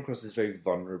he came across as very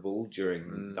vulnerable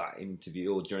during that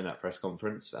interview or during that press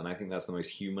conference, and I think that's the most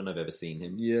human I've ever seen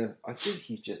him. Yeah, I think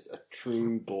he's just a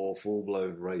true bore,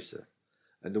 full-blown racer.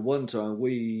 And the one time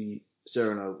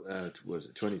Sarah and I, was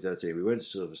it 2013, we went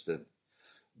to Silverstone,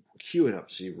 queuing up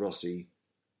to see Rossi.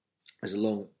 There's a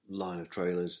long line of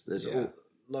trailers. There's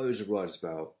loads of riders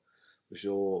about. We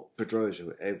saw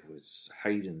Pedrosa, Edwards,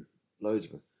 Hayden, loads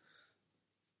of them.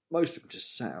 Most of them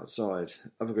just sat outside,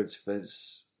 up against the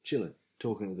fence, chilling,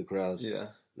 talking to the crowds. Yeah.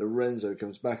 Lorenzo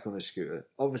comes back on his scooter,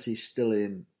 obviously still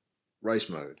in race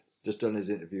mode, just done his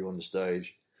interview on the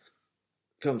stage.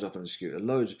 Comes up on his scooter,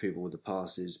 loads of people with the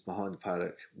passes behind the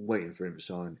paddock, waiting for him to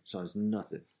sign. Signs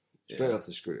nothing. Straight off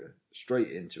the scooter, straight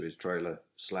into his trailer,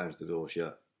 slams the door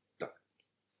shut. Done.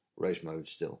 Race mode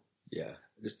still. Yeah.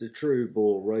 Just a true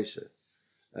ball racer.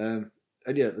 And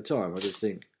yeah, at the time, I just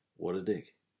think, what a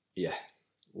dick. Yeah.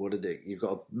 What a dick. You've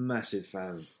got a massive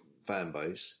fan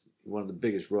base, one of the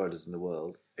biggest riders in the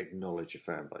world. Acknowledge your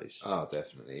fan base. Oh,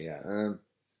 definitely, yeah.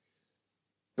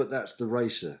 But that's the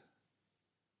racer.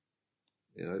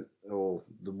 You know, or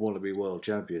the wannabe world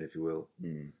champion, if you will.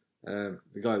 The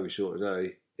guy we saw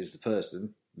today is the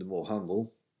person, the more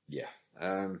humble. Yeah.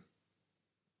 I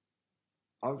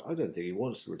don't think he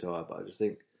wants to retire, but I just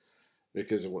think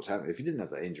because of what's happened, if he didn't have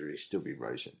that injury, he'd still be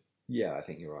racing. Yeah, I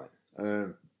think you're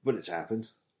right. But it's happened,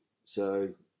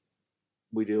 so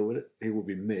we deal with it. He will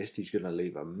be missed. He's going to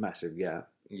leave a massive gap.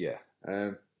 Yeah.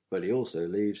 But he also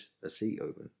leaves a seat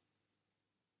open.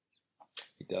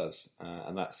 He does.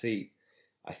 And that seat,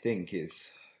 I think,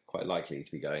 is quite likely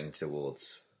to be going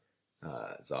towards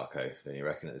Zarco, don't you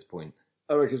reckon, at this point?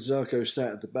 I reckon Zarco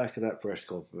sat at the back of that press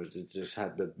conference and just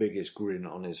had the biggest grin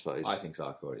on his face. I think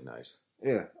Zarco already knows.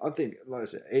 Yeah, I think, like I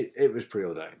said, it was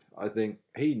preordained. I think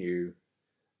he knew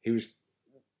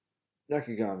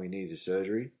Nakagami needed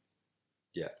surgery.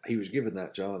 Yeah. He was given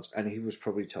that chance, and he was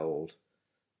probably told,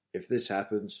 if this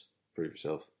happens, prove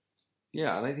yourself.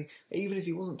 Yeah, and I think, even if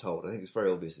he wasn't told, I think it's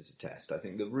very obvious it's a test. I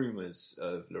think the rumours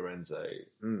of Lorenzo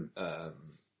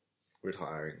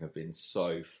retiring have been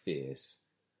so fierce.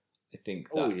 I think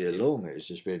that... All year long, it's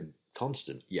just been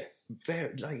constant. Yeah.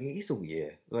 Very, like, it is all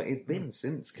year. Like, it's been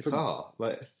since Qatar.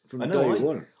 From day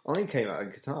one. I came out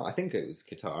in Qatar. I think it was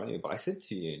Qatar anyway, but I said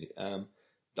to you that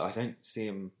I don't see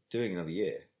him doing another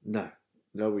year. No,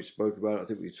 we spoke about it. I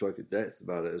think we spoke at depth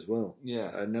about it as well.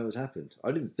 Yeah. And that was happened.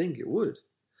 I didn't think it would.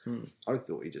 I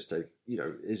thought he'd just take,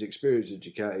 his experience in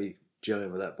Ducati,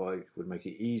 gelling with that bike would make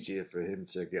it easier for him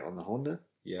to get on the Honda.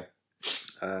 Yeah.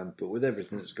 But with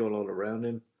everything that's gone on around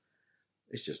him,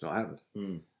 it's just not happened.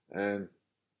 I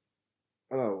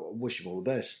wish him all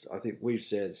the best. I think we've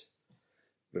said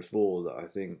before that I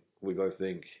think we both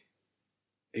think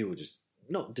he will just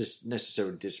not just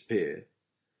necessarily disappear,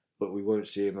 but we won't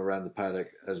see him around the paddock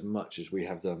as much as we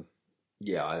have done.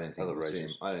 Yeah, I don't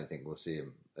think we'll see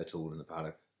him at all in the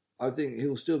paddock. I think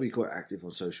he'll still be quite active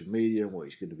on social media and what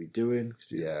he's going to be doing.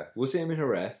 Yeah, we'll see him in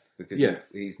Jerez because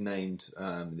he's named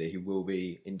that he will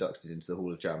be inducted into the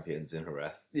Hall of Champions in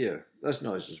Jerez. Yeah, that's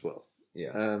nice as well.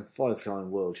 Yeah, 5-time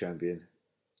world champion,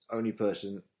 only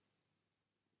person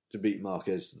to beat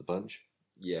Marquez to the punch.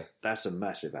 Yeah, that's a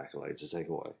massive accolade to take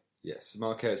away. Yes,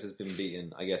 Marquez has been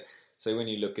beaten, I guess. So when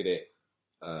you look at it,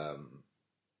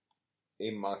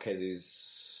 in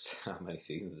Marquez's, how many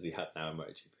seasons has he had now in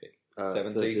MotoGP?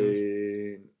 7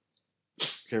 seasons.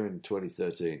 Came in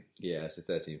 2013. Yeah, so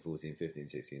 13, 14, 15,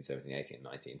 16, 17, 18,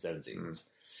 19, 7 seasons.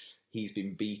 He's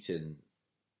been beaten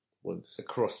Once.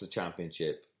 across the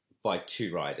championship by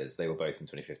 2 riders. They were both in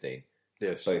 2015.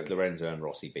 Yes. Both Lorenzo and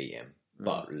Rossi beat him.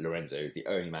 But Lorenzo is the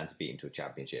only man to beat him to a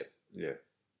championship. Yeah.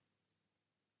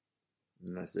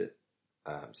 And that's it.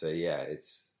 So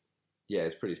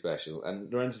it's pretty special.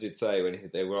 And Lorenzo did say when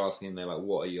they were asking him, they're like,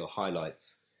 "What are your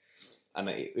highlights?" And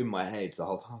in my head the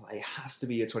whole time, it has to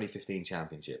be a 2015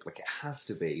 championship. Like, it has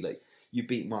to be. Like, you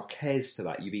beat Marquez to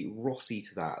that. You beat Rossi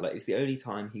to that. Like, it's the only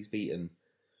time he's beaten.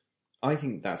 I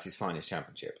think that's his finest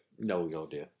championship. No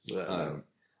idea.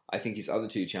 I think his other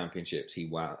 2 championships he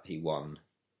won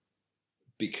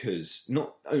because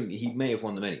not only he may have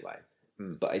won them anyway,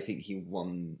 but I think he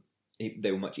won.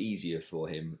 They were much easier for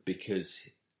him because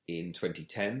in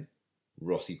 2010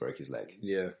 Rossi broke his leg.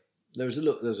 Yeah, there was a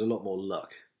lot more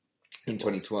luck. In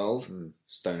 2012,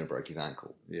 Stoner broke his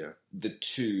ankle. Yeah, the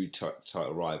 2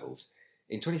 title rivals.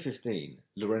 In 2015,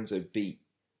 Lorenzo beat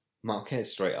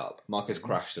Marquez straight up. Marquez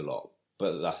crashed a lot,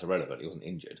 but that's irrelevant. He wasn't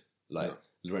injured.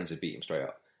 Lorenzo beat him straight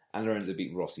up. And Lorenzo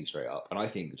beat Rossi straight up. And I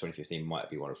think 2015 might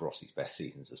be one of Rossi's best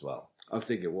seasons as well. I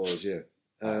think it was, yeah.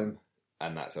 And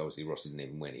that's obviously Rossi didn't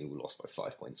even win. He lost by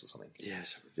 5 points or something.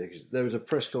 Yes, ridiculous. There was a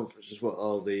press conference as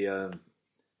well. The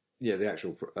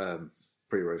actual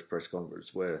pre-race press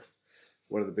conference where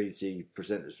one of the BT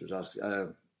presenters was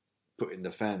putting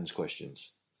the fans'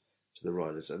 questions to the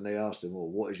riders. And they asked him, well,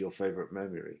 what is your favourite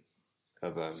memory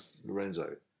of Lorenzo?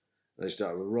 And they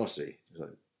started with Rossi. It was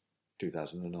like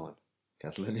 2009.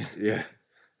 Catalonia. Yeah.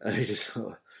 And he just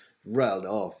sort of rattled it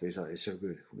off. He's like, it's so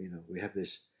good. We have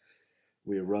this,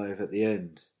 we arrive at the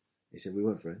end. He said, we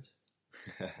weren't friends.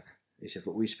 He said,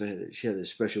 but we shared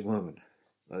this special moment.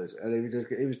 And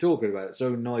he was talking about it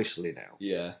so nicely now.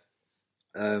 Yeah.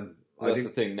 That's the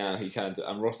thing now he can do.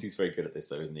 And Rossi's very good at this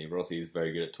though, isn't he? Rossi is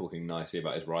very good at talking nicely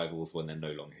about his rivals when they're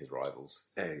no longer his rivals.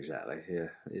 Exactly, yeah.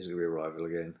 He's going to be a rival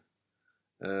again.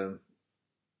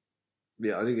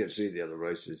 Yeah, I didn't get to see the other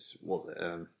races, what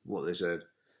they said,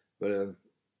 but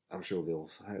I'm sure they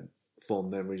all had fond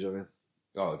memories of him.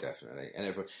 Oh, definitely.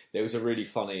 And there was a really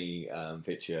funny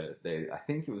picture. I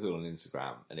think it was all on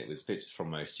Instagram, and it was pictures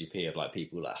from MotoGP of like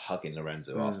people like hugging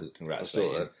Lorenzo after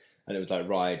congratulating him, and it was like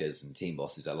riders and team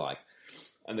bosses alike.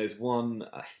 And there's one,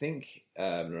 I think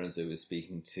Lorenzo was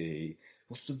speaking to,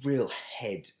 what's the real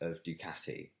head of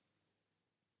Ducati?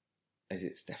 Is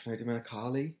it Stefano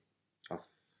Domenicali?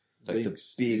 Like the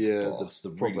big boss,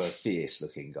 the really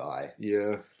fierce-looking guy.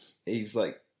 Yeah. He's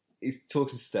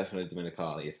talking to Stefano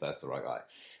Domenicali, if that's the right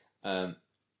guy,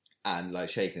 and like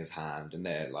shaking his hand, and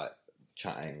they're like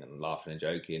chatting and laughing and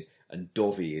joking, and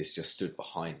Dovi is just stood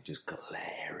behind him, just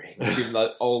glaring, giving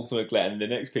like ultimate glare. And the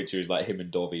next picture is like him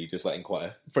and Dovi just like in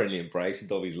quite a friendly embrace, and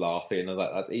Dovi's laughing. And I was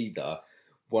like, that's either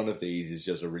one of these is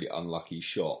just a really unlucky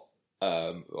shot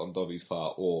on Dovi's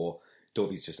part, or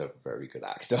Dovi's just a very good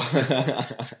actor.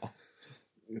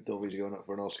 Dovi's going up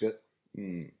for an Oscar.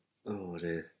 Oh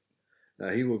dear. No,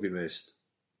 he will be missed.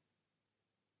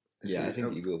 Yeah, I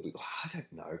think he will be. I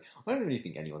don't know. I don't really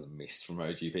think anyone's missed from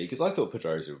MotoGP, because I thought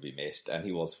Pedrosa would be missed, and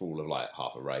he was for all of like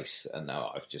half a race, and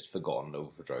now I've just forgotten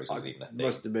that Pedrosa was even a thing.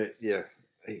 Must admit, yeah,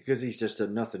 because he's just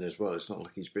done nothing as well. It's not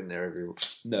like he's been there every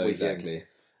No, weekend. exactly.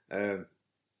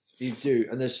 You do,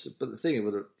 but the thing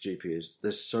with the GP is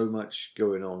there's so much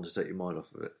going on to take your mind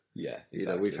off of it. Yeah, exactly. You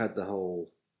know, we've had the whole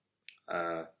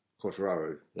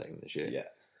Quartararo thing this year. Yeah.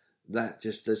 That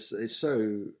just, it's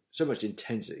so much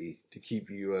intensity to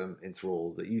keep you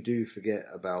enthralled that you do forget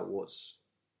about what's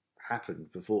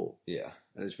happened before. Yeah.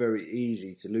 And it's very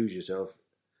easy to lose yourself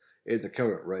in the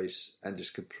current race and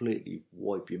just completely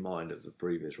wipe your mind of the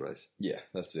previous race. Yeah,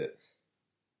 that's it.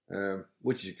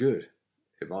 Which is good.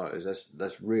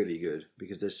 That's really good,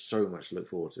 because there's so much to look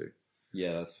forward to.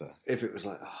 Yeah, that's fair. If it was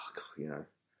like, oh God,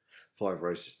 5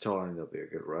 races time, there'll be a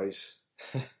good race.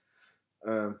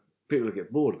 People will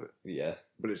get bored of it. Yeah.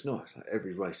 But it's not. It's like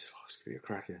every race, it's going to be a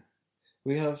cracker.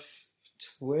 We have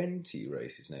 20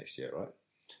 races next year, right?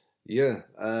 Yeah.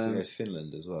 We go to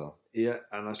Finland as well. Yeah,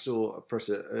 and I saw a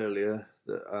presser earlier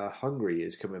that Hungary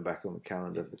is coming back on the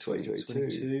calendar for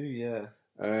 2022. Yeah.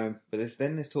 But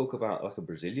there's talk about like a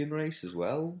Brazilian race as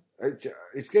well.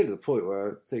 It's getting to the point where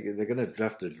I'm thinking they're going to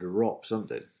have to drop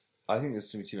something. I think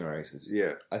there's going to be 2 more races.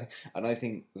 Yeah. I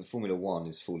think Formula 1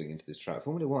 is falling into this trap.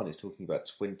 Formula 1 is talking about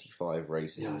 25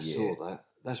 races a year. I saw that.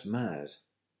 That's mad.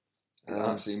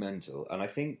 Absolutely mental. And I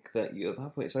think that at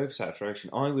that point it's oversaturation.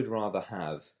 I would rather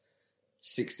have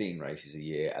 16 races a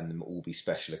year and them all be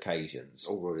special occasions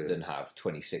than have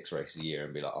 26 races a year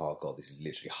and be like, oh God, this is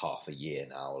literally half a year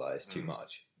now. Like, it's too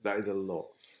much. That is a lot.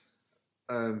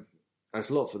 It's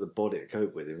a lot for the body to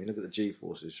cope with. I mean, look at the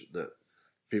G-forces that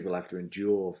people have to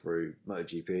endure through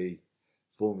MotoGP,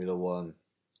 Formula One,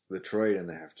 the training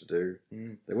they have to do.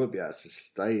 They won't be able to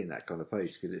sustain that kind of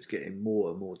pace because it's getting more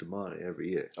and more demanding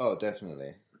every year. Oh,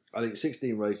 definitely. I think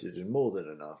 16 races is more than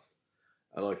enough.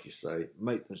 And like you say,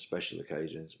 make them special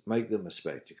occasions, make them a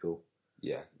spectacle,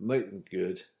 make them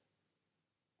good.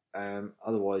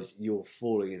 Otherwise, you're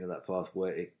falling into that path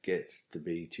where it gets to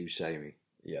be too samey.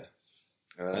 Yeah.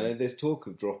 And there's talk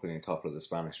of dropping a couple of the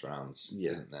Spanish rounds,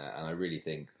 isn't there? And I really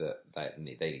think that they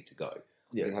need to go.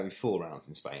 I think having 4 rounds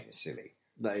in Spain is silly.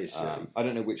 That is silly. I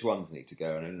don't know which ones need to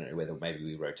go, and I don't know whether maybe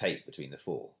we rotate between the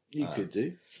 4. You could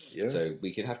do, yeah. So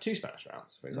we could have 2 Spanish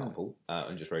rounds, for example,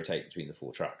 and just rotate between the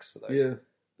 4 tracks for those. Yeah,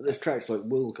 but there's tracks like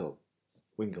Wincombe.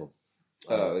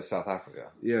 It's South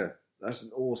Africa. Yeah, that's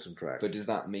an awesome track. But does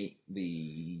that meet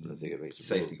the I don't think it meets the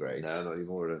safety grades? No, not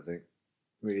anymore, I don't think.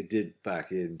 I mean, it did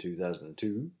back in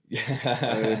 2002.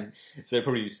 Yeah. So it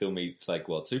probably still meets, like,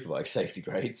 World Superbike safety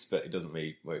grades, but it doesn't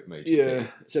meet MotoGP. Yeah,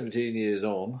 17 years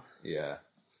on. Yeah.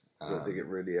 I don't think it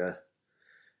really...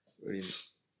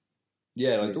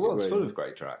 yeah, like, the world's full of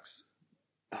great tracks.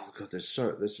 Oh, God, there's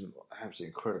some absolutely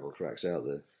incredible tracks out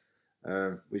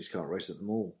there. We just can't race at them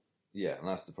all. Yeah, and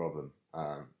that's the problem.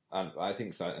 And I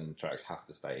think certain tracks have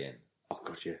to stay in. Oh,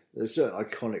 God, yeah. There's certain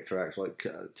iconic tracks, like,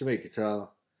 to me, Qatar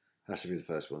has to be the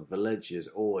first one. Valencia's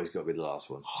always got to be the last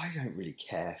one. I don't really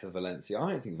care for Valencia.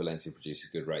 I don't think Valencia produces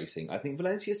good racing. I think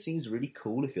Valencia seems really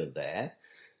cool if you're there,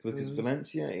 because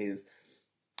Valencia is...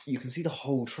 You can see the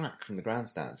whole track from the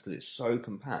grandstands because it's so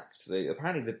compact. So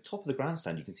apparently the top of the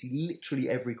grandstand, you can see literally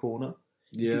every corner.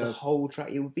 You see the whole track.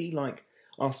 It would be like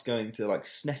us going to like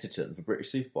Snetterton for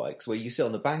British Superbikes, where you sit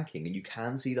on the banking and you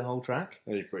can see the whole track.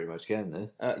 You pretty much can,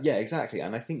 though. Yeah, exactly.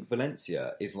 And I think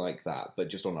Valencia is like that, but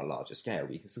just on a larger scale,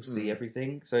 where you can still see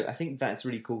everything. So I think that's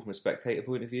really cool from a spectator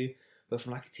point of view. But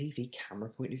from like a TV camera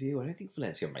point of view, I don't think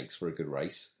Valencia makes for a good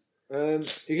race. You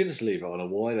can just leave it on a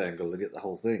wide angle to get the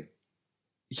whole thing.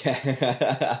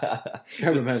 Yeah.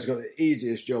 Cameraman's got the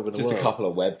easiest job in the world. Just a couple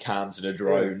of webcams and a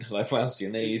drone. Like, what else do you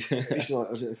need? It's like,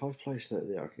 if I place that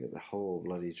there, I can get the whole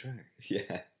bloody track.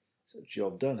 Yeah. So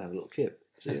job done, have a little kip.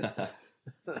 See ya.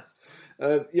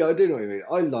 Yeah, I do know what you mean.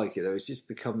 I like it, though. It's just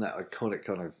become that iconic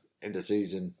kind of end of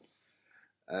season.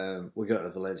 We go to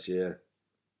Valencia.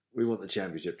 We want the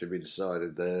championship to be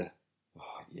decided there.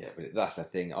 Oh, yeah, but that's the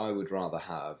thing. I would rather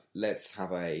let's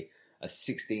have a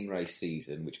 16-race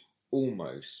season, which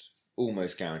almost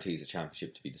guarees a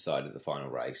championship to be decided at the final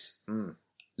race.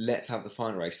 Let's have the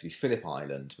final race to be Phillip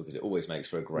Island, because it always makes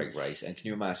for a great race. And can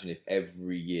you imagine if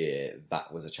every year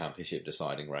that was a championship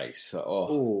deciding race?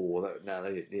 Now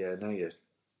you're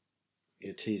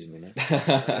teasing me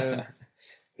now.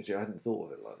 See, I hadn't thought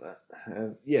of it like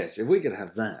that. Yes, if we could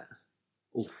have that,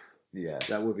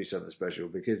 that would be something special,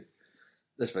 because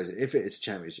let's face it, if it is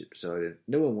championship decided,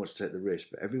 no one wants to take the risk,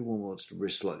 but everyone wants to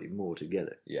risk slightly more to get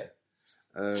it. Yeah.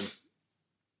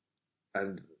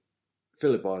 And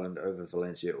Phillip Island over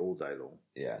Valencia all day long.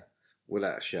 Yeah.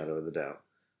 Without a shadow of a doubt.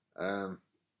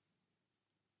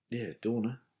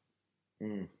 Dorna.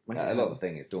 A lot of the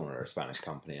thing is Dorna are a Spanish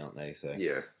company, aren't they? So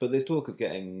yeah. But there's talk of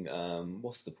getting,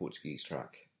 what's the Portuguese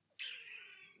track?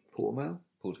 Portimao,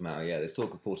 yeah. There's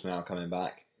talk of Portimao coming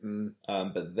back.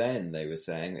 But then they were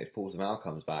saying that if Portimao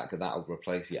comes back, that will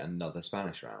replace yet another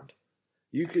Spanish round.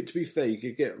 To be fair, you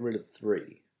could get rid of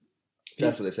 3.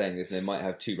 That's what they're saying. Is they might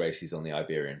have 2 races on the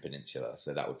Iberian Peninsula,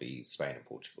 so that would be Spain and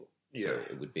Portugal. Yeah. So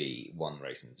it would be 1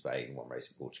 race in Spain, 1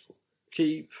 race in Portugal.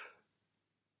 Keep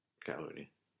Catalonia.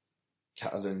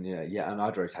 Yeah, and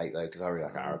I'd rotate though, because I really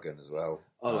like Aragon as well.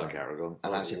 I like Aragon.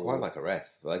 And actually quite like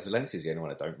Jerez. Like, Valencia's the only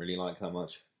one I don't really like that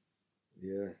much.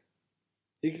 Yeah.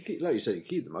 You can keep, like you said, you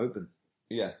keep them open.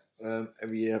 Yeah.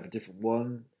 Every year have a different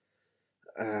one.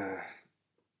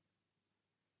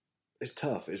 It's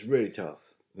tough. It's really tough.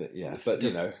 But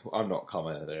you know, I'm not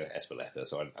Carmen de Espeleta,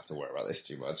 so I don't have to worry about this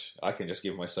too much. I can just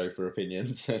give my sofa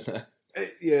opinions.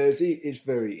 It's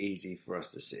very easy for us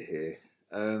to sit here.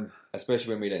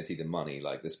 Especially when we don't see the money.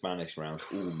 Like, the Spanish rounds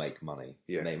all make money.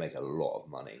 Yeah. And they make a lot of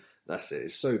money. That's it.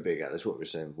 It's so big out. That's what we were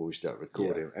saying before we start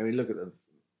recording. Yeah. I mean, look at them.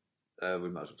 We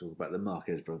might as well talk about the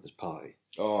Marquez brothers party.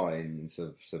 Oh, in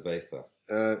Cerveza.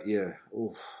 Yeah.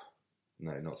 Oof.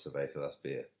 No, not Cerveza. That's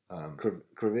beer.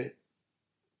 Crivet.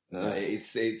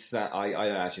 It's I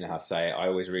don't actually know how to say it. I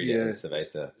always read it as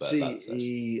Cerveza.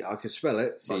 I can spell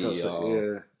it. I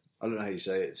don't know how you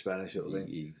say it in Spanish, sort of thing.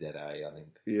 E-Z-A, I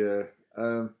think.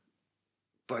 Yeah.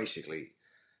 Basically,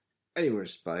 anywhere in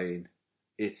Spain,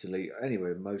 Italy,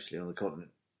 anywhere mostly on the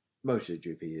continent, most of the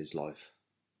GP is live.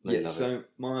 They love it.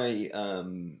 My,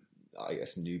 I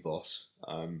guess, new boss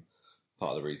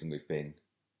part of the reason we've been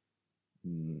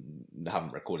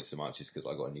haven't recorded so much is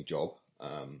because I got a new job.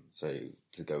 So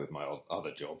to go with my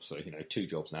other job, so 2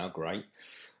 jobs now, great.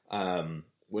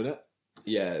 With it?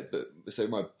 Yeah, but so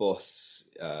my boss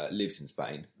lives in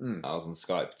Spain. I was on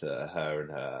Skype to her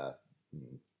and her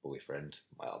boyfriend,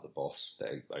 my other boss.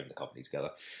 They own the company together.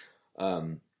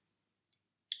 I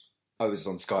was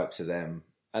on Skype to them,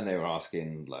 and they were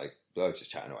asking, like, I was just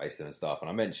chatting away to them and stuff, and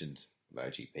I mentioned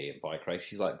MotoGP and bike race.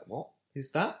 She's like, "What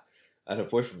is that?" And her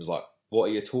boyfriend was like, "What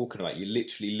are you talking about? You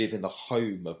literally live in the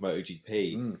home of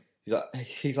MotoGP."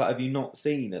 He's like, "Have you not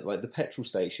seen it? Like the petrol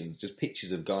stations, just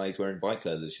pictures of guys wearing bike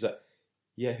leathers." She's like,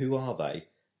 "Yeah, who are they?"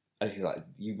 And he's like,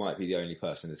 "You might be the only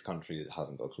person in this country that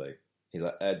hasn't got a clue." He's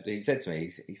like, he said to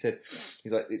me, he's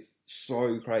like, "It's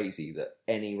so crazy that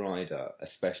any rider,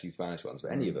 especially Spanish ones,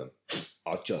 but any of them,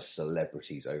 are just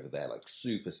celebrities over there, like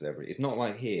super celebrities. It's not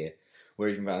like here, where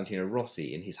even Valentino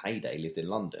Rossi in his heyday lived in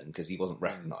London because he wasn't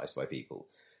recognised by people.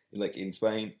 Like in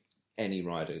Spain, any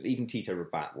rider, even Tito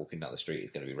Rabat walking down the street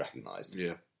is going to be recognised."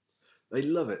 Yeah. They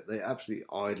love it. They absolutely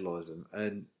idolise them.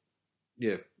 And,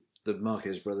 yeah, the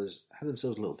Marquez brothers had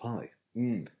themselves a little pie.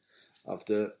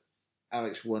 After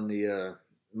Alex won the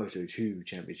Moto2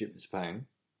 championship in Spain.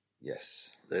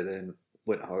 Yes. They then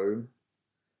went home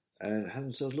and had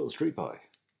themselves a little street pie.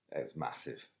 It was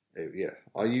massive. Yeah.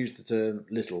 I used the term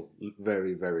little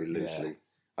very, very loosely. Yeah.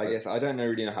 I guess I don't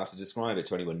really know how to describe it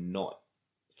to anyone not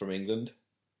from England.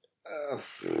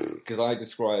 Because I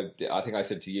described it, I think I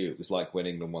said to you, it was like when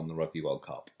England won the Rugby World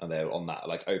Cup and they're on that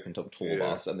like open top tour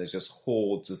bus and there's just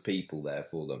hordes of people there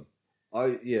for them.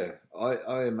 I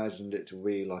imagined it to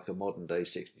be like a modern day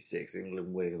 '66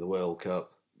 England winning the World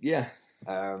Cup. Yeah.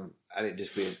 And it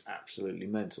just being absolutely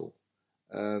mental.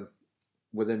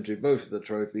 With them do both of the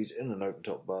trophies in an open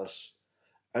top bus.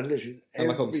 And literally and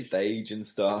like on stage and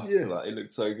stuff. Yeah. Like, it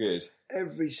looked so good.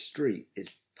 Every street is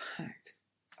packed.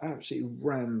 Absolutely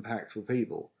ram-packed with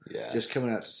people. Yeah. Just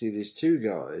coming out to see these 2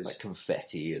 guys. Like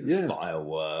confetti and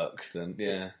fireworks and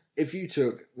If you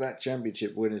took that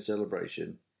championship winning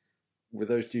celebration with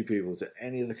those 2 people to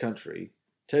any other country,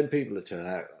 10 people would turn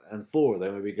out and 4 of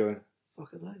them would be going,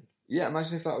 "Fuck are they?" Yeah,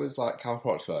 imagine if that was like Cal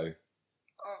Crutchlow.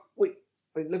 Wait,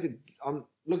 look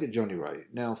at Johnny Ray,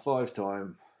 now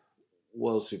 5-time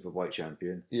World Superbike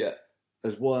champion. Yeah.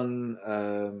 Has won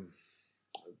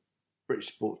British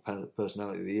Sports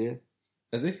Personality of the Year.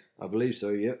 Has he? I believe so,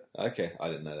 yep. Okay, I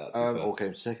didn't know that. Or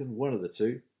came second, one of the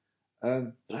 2.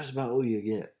 But that's about all you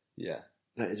get. Yeah.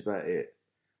 That is about it.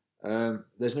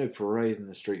 There's no parade in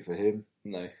the street for him.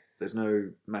 No. There's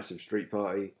no massive street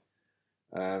party.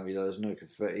 There's no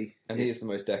confetti. And he is the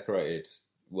most decorated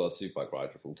World Superbike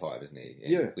rider of all time, isn't he?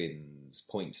 In wins,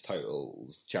 points,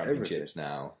 totals, championships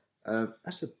now.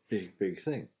 That's a big, big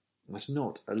thing. That's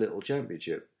not a little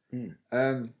championship. But,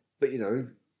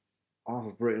 half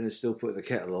of Britain is still putting the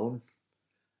kettle on,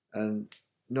 and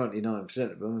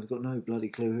 99% of them have got no bloody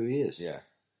clue who he is. Yeah.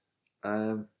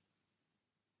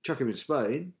 Chuck him in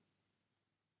Spain.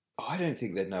 I don't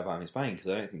think they'd know about him in Spain, because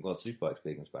I don't think World Superbike's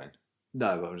big in Spain.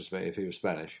 No, but I'm just saying if he was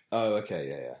Spanish. Oh, okay,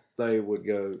 yeah. They would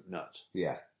go nuts.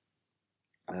 Yeah.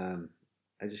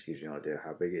 It just gives you an idea of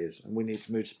how big it is. And we need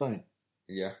to move to Spain.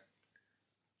 Yeah.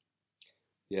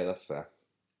 Yeah, that's fair.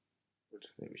 What do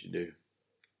you think we should do?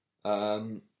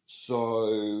 I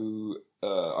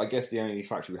guess the only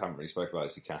factory we haven't really spoken about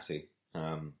is Ducati.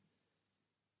 I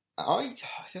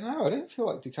don't know. I don't feel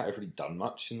like Ducati have really done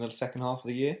much in the second half of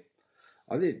the year.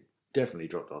 I think definitely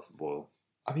dropped off the boil.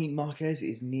 I mean, Marquez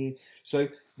is near. So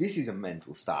this is a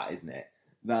mental stat, isn't it?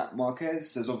 That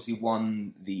Marquez has obviously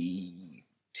won the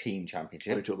team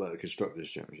championship. We talk about the constructors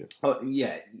championship. Oh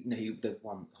yeah,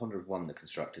 Honda have won the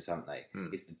constructors, haven't they?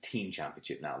 It's the team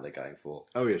championship now they're going for.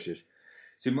 Oh yes.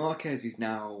 So Marquez is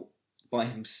now by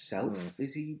himself.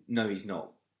 Is he? No, he's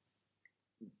not.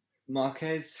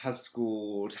 Marquez has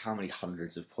scored how many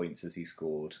hundreds of points has he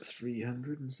scored?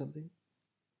 300 and something.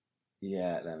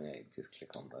 Yeah, let me just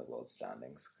click on the world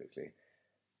standings quickly.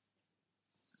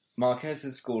 Marquez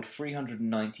has scored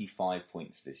 395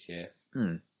 points this year.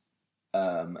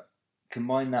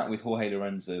 Combine that with Jorge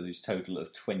Lorenzo's total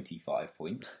of 25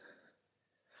 points.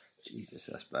 Jesus,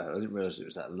 that's bad. I didn't realise it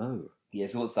was that low. Yeah,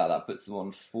 so what's that? That puts them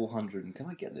on 400. And can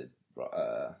I get the...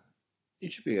 you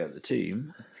should be at the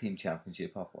team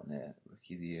championship up on there.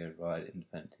 Rookie of the Year rider,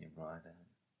 independent team rider.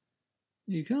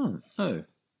 You can't. Oh.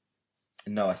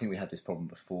 No, I think we had this problem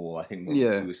before. I think we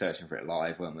were searching for it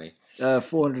live, weren't we?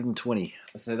 420.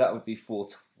 So that would be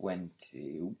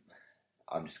 420.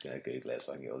 I'm just going to Google it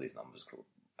so I can get all these numbers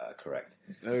correct.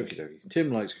 Okie dokie.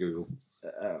 Tim likes Google.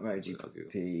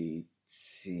 MotoGP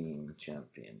Team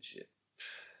Championship.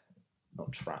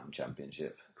 Not Tram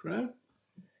Championship. Tram?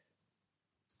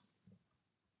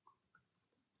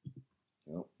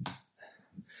 Oh.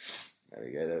 There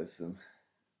we go. There was some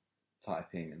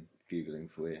typing and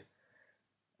Googling for you.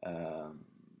 You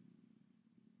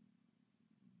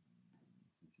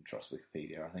can trust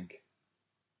Wikipedia, I think.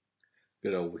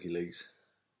 Good old WikiLeaks.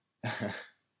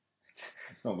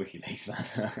 Not WikiLeaks, man.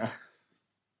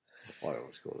 I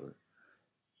always call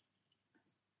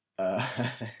it.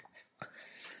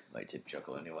 Made Tim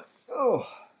chuckle anyway. Oh,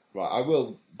 right. I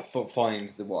will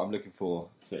find what I'm looking for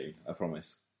soon. I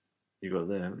promise. You got it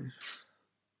there, haven't you?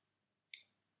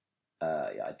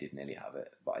 Yeah, I did nearly have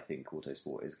it, but I think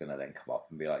Autosport is going to then come up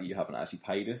and be like, "You haven't actually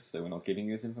paid us, so we're not giving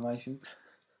you this information."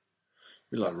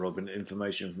 We like robbing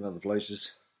information from other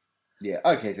places. Yeah.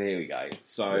 Okay. So here we go.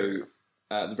 So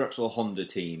the Repsol Honda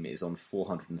team is on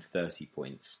 430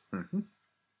 points. Mm-hmm.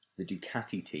 The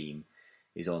Ducati team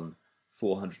is on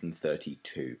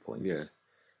 432 points. Yeah.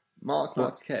 Marc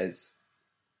Marquez,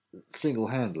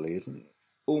 single-handedly, isn't it?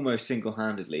 Almost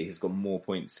single-handedly has got more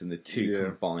points than the two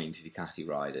combined Ducati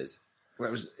riders. Well,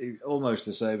 it was almost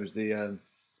the same as the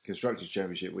Constructors'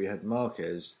 Championship. We had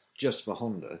Marquez just for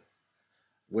Honda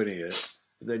winning it,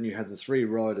 but then you had the three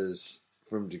riders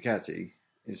from Ducati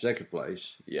in second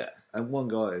place. Yeah. And one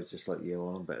guy is just like, yeah,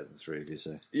 well, I'm better than three of you,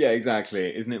 so. Yeah,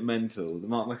 exactly. Isn't it mental? The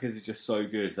Marc Marquez is just so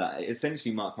good that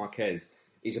essentially Marc Marquez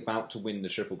is about to win the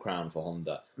Triple Crown for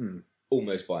Honda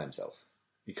almost by himself.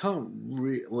 You can't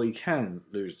he can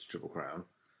lose the Triple Crown,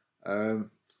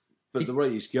 but the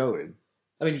rate he's going...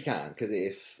 I mean, he can, because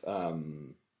if...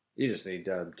 you just need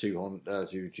two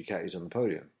Ducatis on the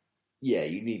podium. Yeah,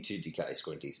 you need two Ducatis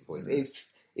scoring decent points.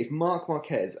 If Marc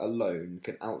Marquez alone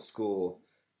can outscore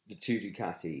the two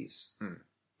Ducatis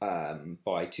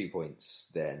by 2 points,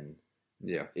 then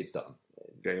it's done.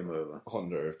 Game over.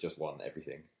 Honda have just won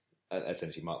everything.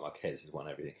 Essentially, Marc Marquez has won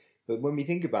everything. But when we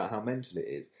think about how mental it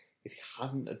is, if he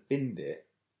hadn't have binned it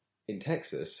in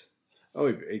Texas, it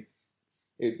would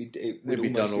be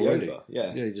done already. Over.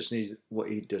 Yeah, he just need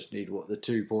the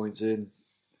 2 points in.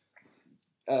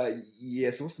 So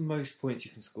what's the most points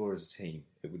you can score as a team?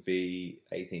 It would be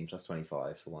 18 plus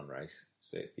 25 for one race,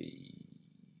 so it'd be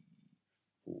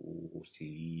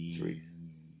 43.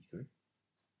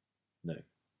 No,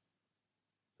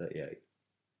 38.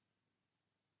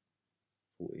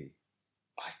 40.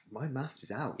 My maths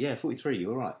is out. Yeah, 43.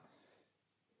 You're right.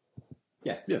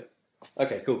 Yeah.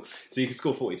 Okay, cool. So you can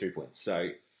score 43 points. So,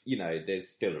 there's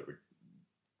still a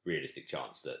realistic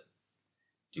chance that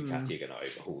Ducati are going to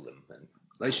overhaul them. And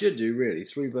they should do, really.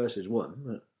 3 versus 1,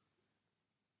 but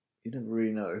you never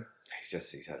really know.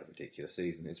 He's had a ridiculous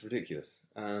season. It's ridiculous.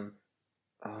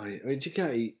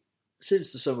 Ducati,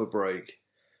 since the summer break,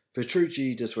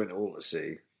 Petrucci just went all at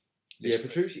sea. Yeah,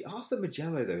 Petrucci, after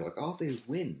Mugello, though, after his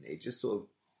win, it just sort of...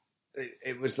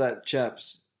 It was that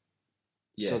chap's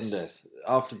sudden death.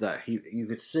 After that, you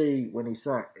could see when he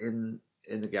sat in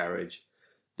the garage,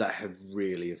 that had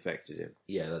really affected him.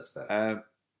 Yeah, that's fair.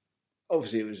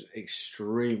 Obviously, it was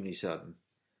extremely sudden,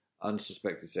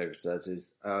 unsuspected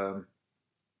circumstances.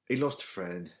 He lost a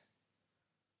friend,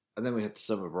 and then we had the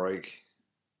summer break.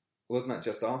 Wasn't that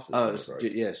just after the summer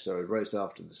break? Yeah, so it raced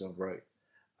after the summer break.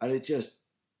 And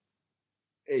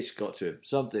it's got to him.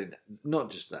 Something,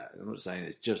 not just that. I'm not saying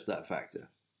it's just that factor.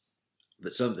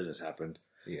 But something has happened.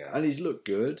 Yeah. And he's looked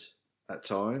good at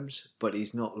times, but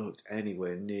he's not looked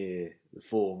anywhere near the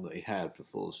form that he had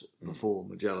before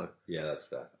Mugello. Yeah, that's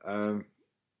fair. I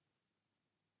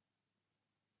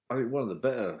think one of the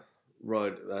better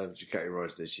Ducati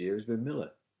riders this year has been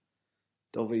Miller.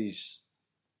 Dovy's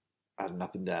had an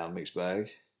up and down mixed bag.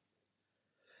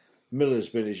 Miller's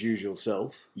been his usual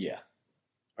self. Yeah.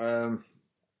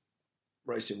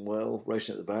 Racing well,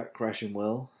 racing at the back, crashing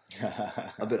well.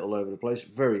 A bit all over the place.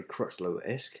 Very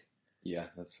Crutchlow-esque. Yeah,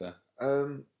 that's fair.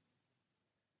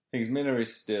 Things Miller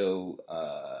is still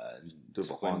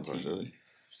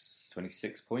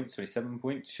 26 points, 27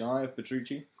 points shy of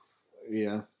Petrucci.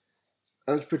 Yeah.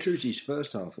 That was Petrucci's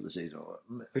first half of the season.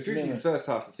 Petrucci's first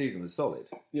half of the season was solid.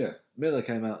 Yeah. Miller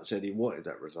came out and said he wanted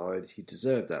that ride. He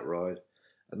deserved that ride.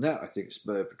 And that, I think,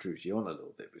 spurred Petrucci on a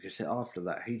little bit, because after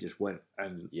that, he just went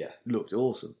and looked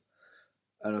awesome.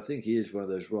 And I think he is one of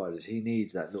those riders. He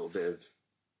needs that little bit of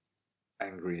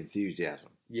angry enthusiasm.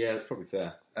 Yeah, that's probably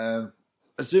fair.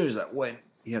 As soon as that went,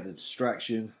 he had a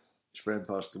distraction. His friend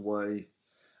passed away.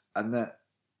 And that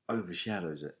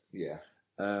overshadows it. Yeah.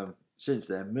 Since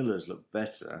then, Miller's looked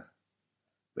better,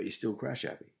 but he's still crash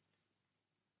happy.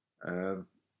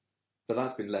 But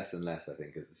that's been less and less, I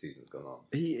think, as the season's gone on.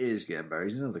 He is getting better.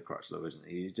 He's another Crutchlow, isn't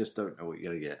he? You just don't know what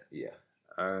you're going to get. Yeah.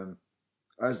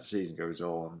 As the season goes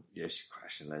on, yes, he's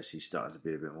crashing less. He's starting to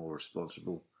be a bit more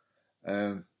responsible.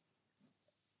 But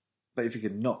if he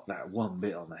can knock that one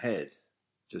bit on the head,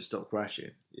 just stop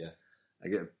crashing. Yeah.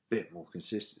 And get a bit more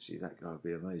consistency. That guy would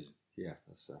be amazing. Yeah,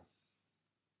 that's fair.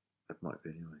 That might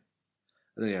be anyway.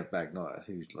 And then you have Bagnaia,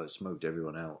 who's like smoked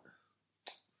everyone out.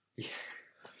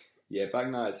 Yeah,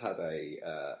 Bagnaia's had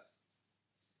a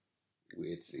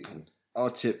weird season. Our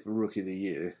tip for Rookie of the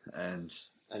Year, and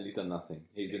he's done nothing.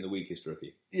 He's been the weakest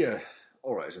rookie. Yeah,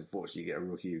 all right. It's unfortunate you get a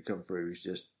rookie who come through who's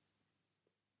just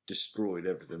destroyed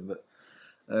everything. But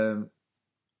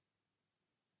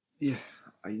yeah,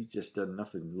 he's just done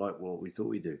nothing like what we thought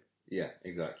we'd do. Yeah,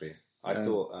 exactly. I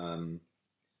thought,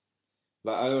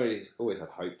 like I always had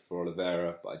hope for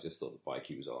Oliveira, but I just thought the bike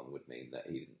he was on would mean that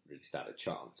he didn't really stand a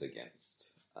chance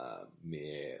against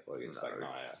Mir or against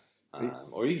Bagnaia.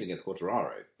 Or even against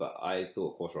Quartararo, but I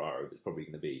thought Quartararo was probably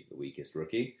going to be the weakest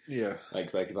rookie. Yeah. I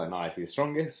expected Bagnaia to be the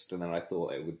strongest, and then I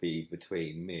thought it would be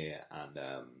between Mir and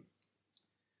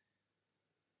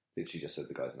literally just said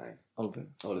the guy's name.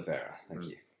 Oliveira, thank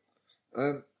you.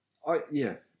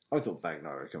 I thought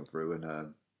Bagnaia would come through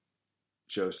and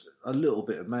show us a little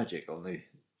bit of magic on the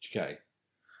chicane.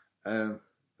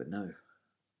 But no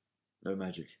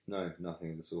magic. No,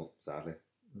 nothing of the sort, sadly.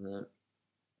 No.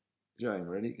 Shame,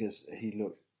 really, because he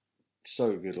looked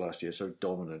so good last year, so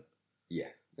dominant. Yeah,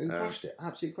 he crushed it.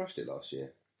 Absolutely crushed it last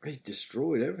year. He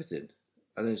destroyed everything,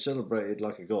 and then celebrated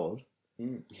like a god.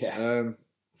 Yeah,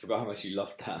 forgot how much you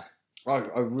loved that.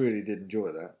 I really did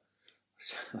enjoy that.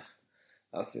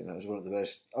 I think that was one of the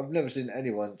best. I've never seen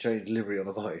anyone change livery on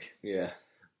a bike. Yeah,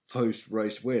 post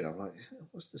race win. I'm like,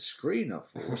 what's the screen up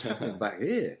for? What's happening back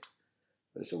here?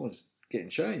 But someone's getting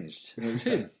changed, and it was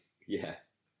him. Yeah.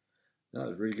 That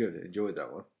was really good. I enjoyed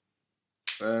that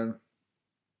one.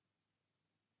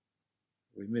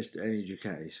 We missed any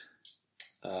Ducatis.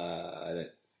 I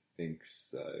don't think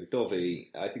so. Dovi,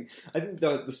 I think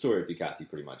the story of Ducati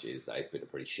pretty much is that it's been a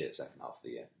pretty shit second half of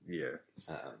the year. Yeah.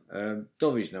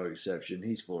 Dovi's no exception.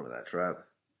 He's fallen in that trap.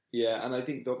 Yeah, and I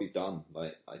think Dovi's done.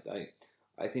 Like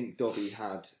I think Dovi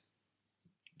had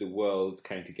the world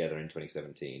came together in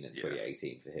 2017 and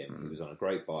 2018 for him. He was on a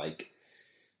great bike.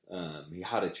 He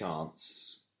had a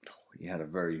chance. He had a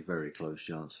very, very close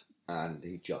chance. And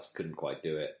he just couldn't quite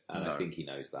do it. And I think he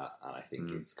knows that. And I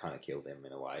think it's kind of killed him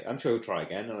in a way. I'm sure he'll try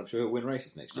again, and I'm sure he'll win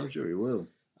races next year. I'm sure he will.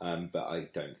 But I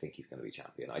don't think he's going to be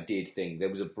champion. I did think there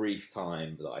was a brief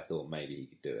time that I thought maybe he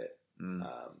could do it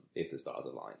if the stars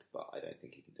aligned. But I don't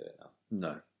think he can do it now.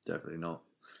 No, definitely not.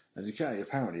 And Ducati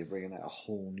apparently are bringing out a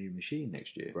whole new machine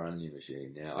next year. Brand new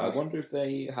machine, yeah. I wonder if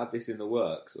they had this in the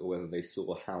works or whether they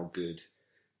saw how good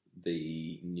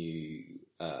the new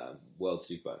World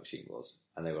Superbike machine was,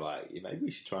 and they were like, yeah, maybe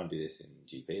we should try and do this in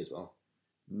GP as well.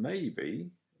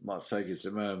 Maybe might have taken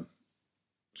some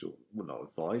sort of, well, not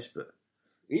advice, but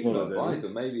even not advice,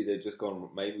 but maybe they've just gone.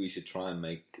 Maybe we should try and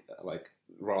make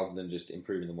rather than just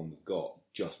improving the one we've got,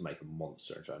 just make a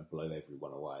monster and try and blow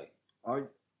everyone away.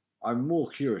 I'm more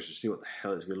curious to see what the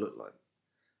hell it's going to look like.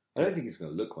 I don't think it's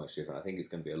going to look much different. I think it's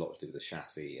going to be a lot to do with the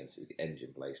chassis and sort of the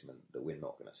engine placement that we're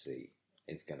not going to see.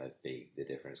 It's going to be the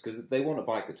difference because they want a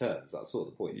bike that turns. That's sort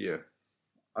of the point. Yeah,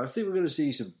 I think we're going to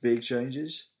see some big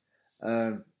changes,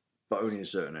 but only in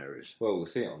certain areas. Well, we'll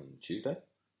see it on Tuesday.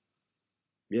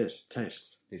 Yes,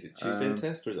 test. Is it Tuesday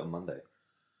test or is it on Monday?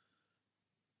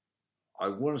 I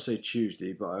want to say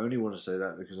Tuesday, but I only want to say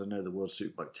that because I know the World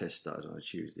Superbike test started on a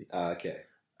Tuesday. Okay.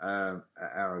 At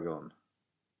Aragon.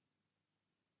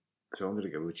 So I'm going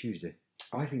to go with Tuesday.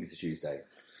 I think it's a Tuesday.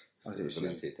 I think it's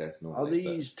Valencia test normally.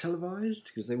 Are these televised?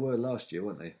 Because they were last year,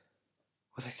 weren't they?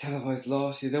 Were they televised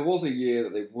last year? There was a year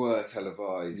that they were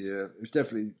televised. Yeah, it was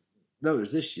definitely... No, it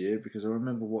was this year because I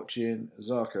remember watching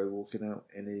Zarco walking out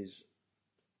in his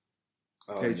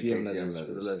KTM leathers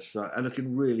with the left side and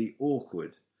looking really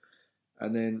awkward.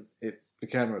 And then the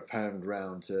camera panned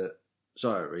round to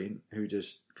Cyrene, who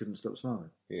just couldn't stop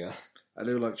smiling. Yeah. And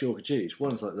they were like chalk and cheese.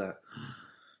 One's like that.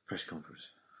 Press conference.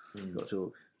 Got to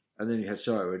talk. And then you had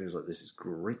Cyrene, who was like, this is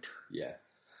great. Yeah.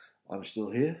 I'm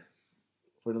still here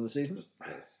for another season.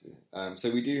 Yes. So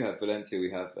we do have Valencia,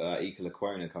 we have Iker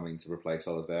Lecuona coming to replace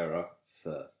Oliveira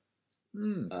for...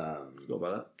 Forgot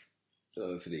about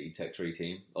that. For the Tech 3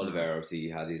 team. Oliveira obviously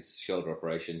had his shoulder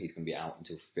operation. He's going to be out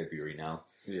until February now.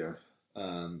 Yeah.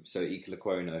 So Iker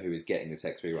Lecuona, who is getting the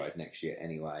Tech 3 ride next year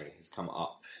anyway, has come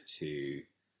up to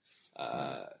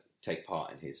take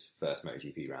part in his first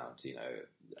MotoGP round,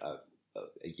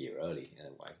 a year early in a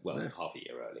way. Well, half a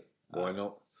year early. Why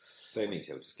not? So it means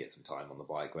he'll just get some time on the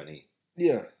bike when he...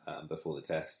 Yeah. Before the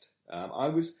test. I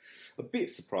was a bit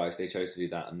surprised they chose to do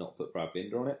that and not put Brad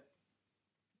Binder on it.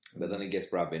 But then I guess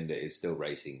Brad Binder is still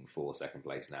racing for second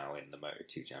place now in the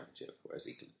Moto2 Championship, whereas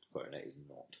Iker Lecuona is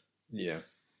not. Yeah.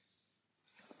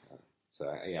 So,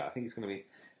 I think it's going to be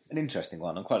an interesting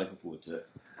one. I'm quite looking forward to it.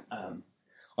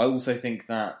 I also think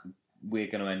that we're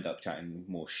going to end up chatting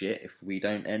more shit if we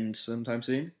don't end sometime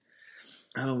soon.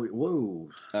 Whoa.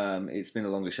 It's been a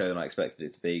longer show than I expected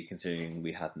it to be, considering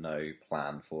we had no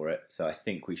plan for it. So I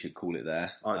think we should call it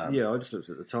there. I just looked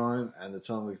at the time, and the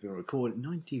time we've been recording,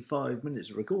 95 minutes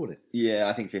of recording. Yeah,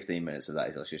 I think 15 minutes of that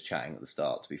is us just chatting at the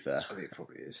start, to be fair. I think it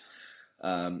probably is.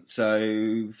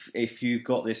 So if you've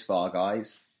got this far,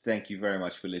 guys, thank you very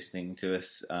much for listening to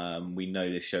us. We know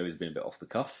this show has been a bit off the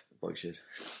cuff. Boy, should.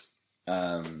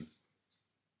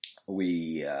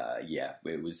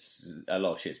 It was a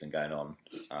lot of shit's been going on,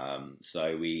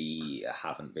 so we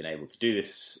haven't been able to do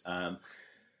this.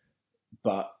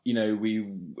 But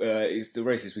it's the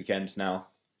race this weekend now.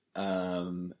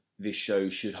 This show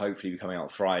should hopefully be coming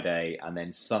out Friday, and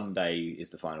then Sunday is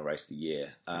the final race of the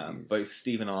year. Both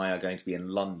Steve and I are going to be in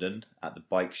London at the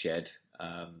Bike Shed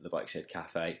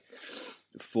Cafe,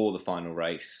 for the final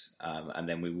race, and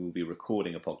then we will be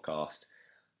recording a podcast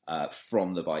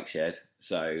from the Bike Shed.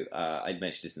 So I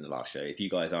mentioned this in the last show. If you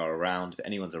guys are around, if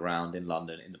anyone's around in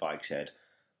London in the Bike Shed,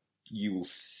 you will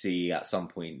see at some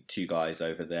point two guys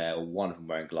over there, one of them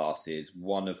wearing glasses,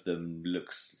 one of them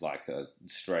looks like a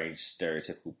strange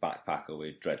stereotypical backpacker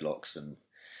with dreadlocks, and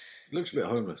looks a bit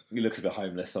homeless. He looks a bit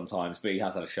homeless sometimes, but he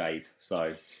has had a shave,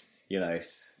 so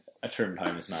it's a trimmed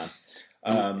homeless man.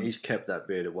 He's kept that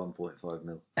beard at 1.5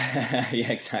 mil.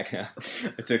 Yeah, exactly.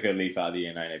 I took a leaf out of the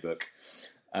Iannone book.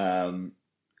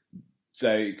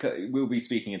 So we'll be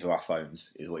speaking into our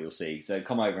phones, is what you'll see. So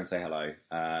come over and say hello.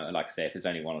 And like I say, if there's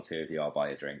only one or two of you, I'll buy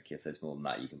you a drink. If there's more than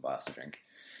that, you can buy us a drink.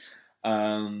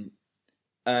 And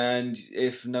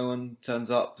if no one turns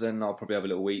up, then I'll probably have a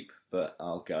little weep, but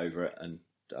I'll get over it, and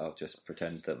I'll just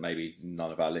pretend that maybe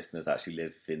none of our listeners actually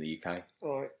live in the UK.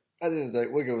 All right. At the end of the day,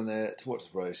 we're going there to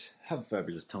watch the race, have a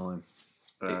fabulous time.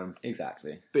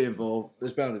 Exactly. Be involved.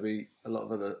 There's bound to be a lot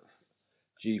of other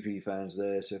GP fans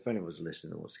there, so if anyone's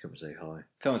listening that wants to come and say hi.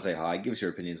 Come and say hi, give us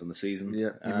your opinions on the season.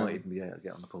 Yeah, you might even be able to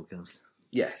get on the podcast.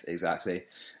 Yes, exactly.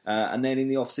 And then in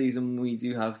the off-season, we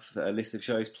do have a list of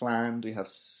shows planned. We have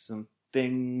some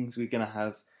things we're going to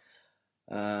have.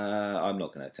 I'm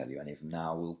not going to tell you any of them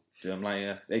now. We'll do them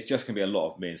later. It's just going to be a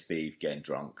lot of me and Steve getting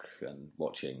drunk and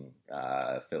watching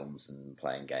films and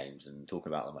playing games and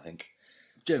talking about them, I think.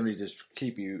 Generally just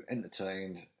keep you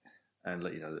entertained and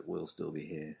let you know that we'll still be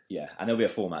here. Yeah, and there'll be a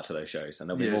format to those shows, and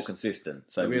they'll be more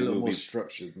consistent. So we'll be a little more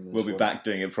structured than this We'll be back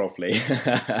doing it properly.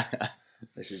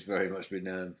 This has very much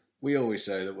been... we always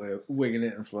say that we're winging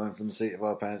it and flying from the seat of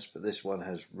our pants, but this one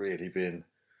has really been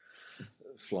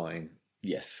flying.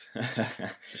 Yes.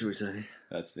 Shall we say?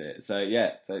 That's it. So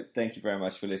thank you very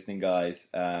much for listening, guys.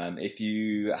 If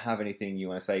you have anything you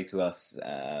want to say to us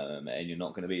and you're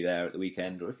not going to be there at the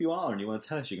weekend, or if you are and you want to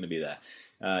tell us you're going to be there,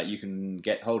 you can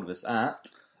get hold of us at...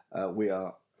 we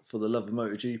are For the Love of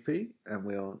MotoGP, and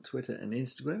we are on Twitter and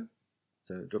Instagram.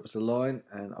 So drop us a line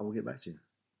and I will get back to you.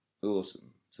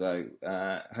 Awesome. So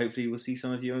hopefully we'll see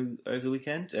some of you over the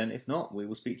weekend, and if not, we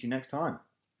will speak to you next time.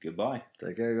 Goodbye.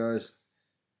 Take care, guys.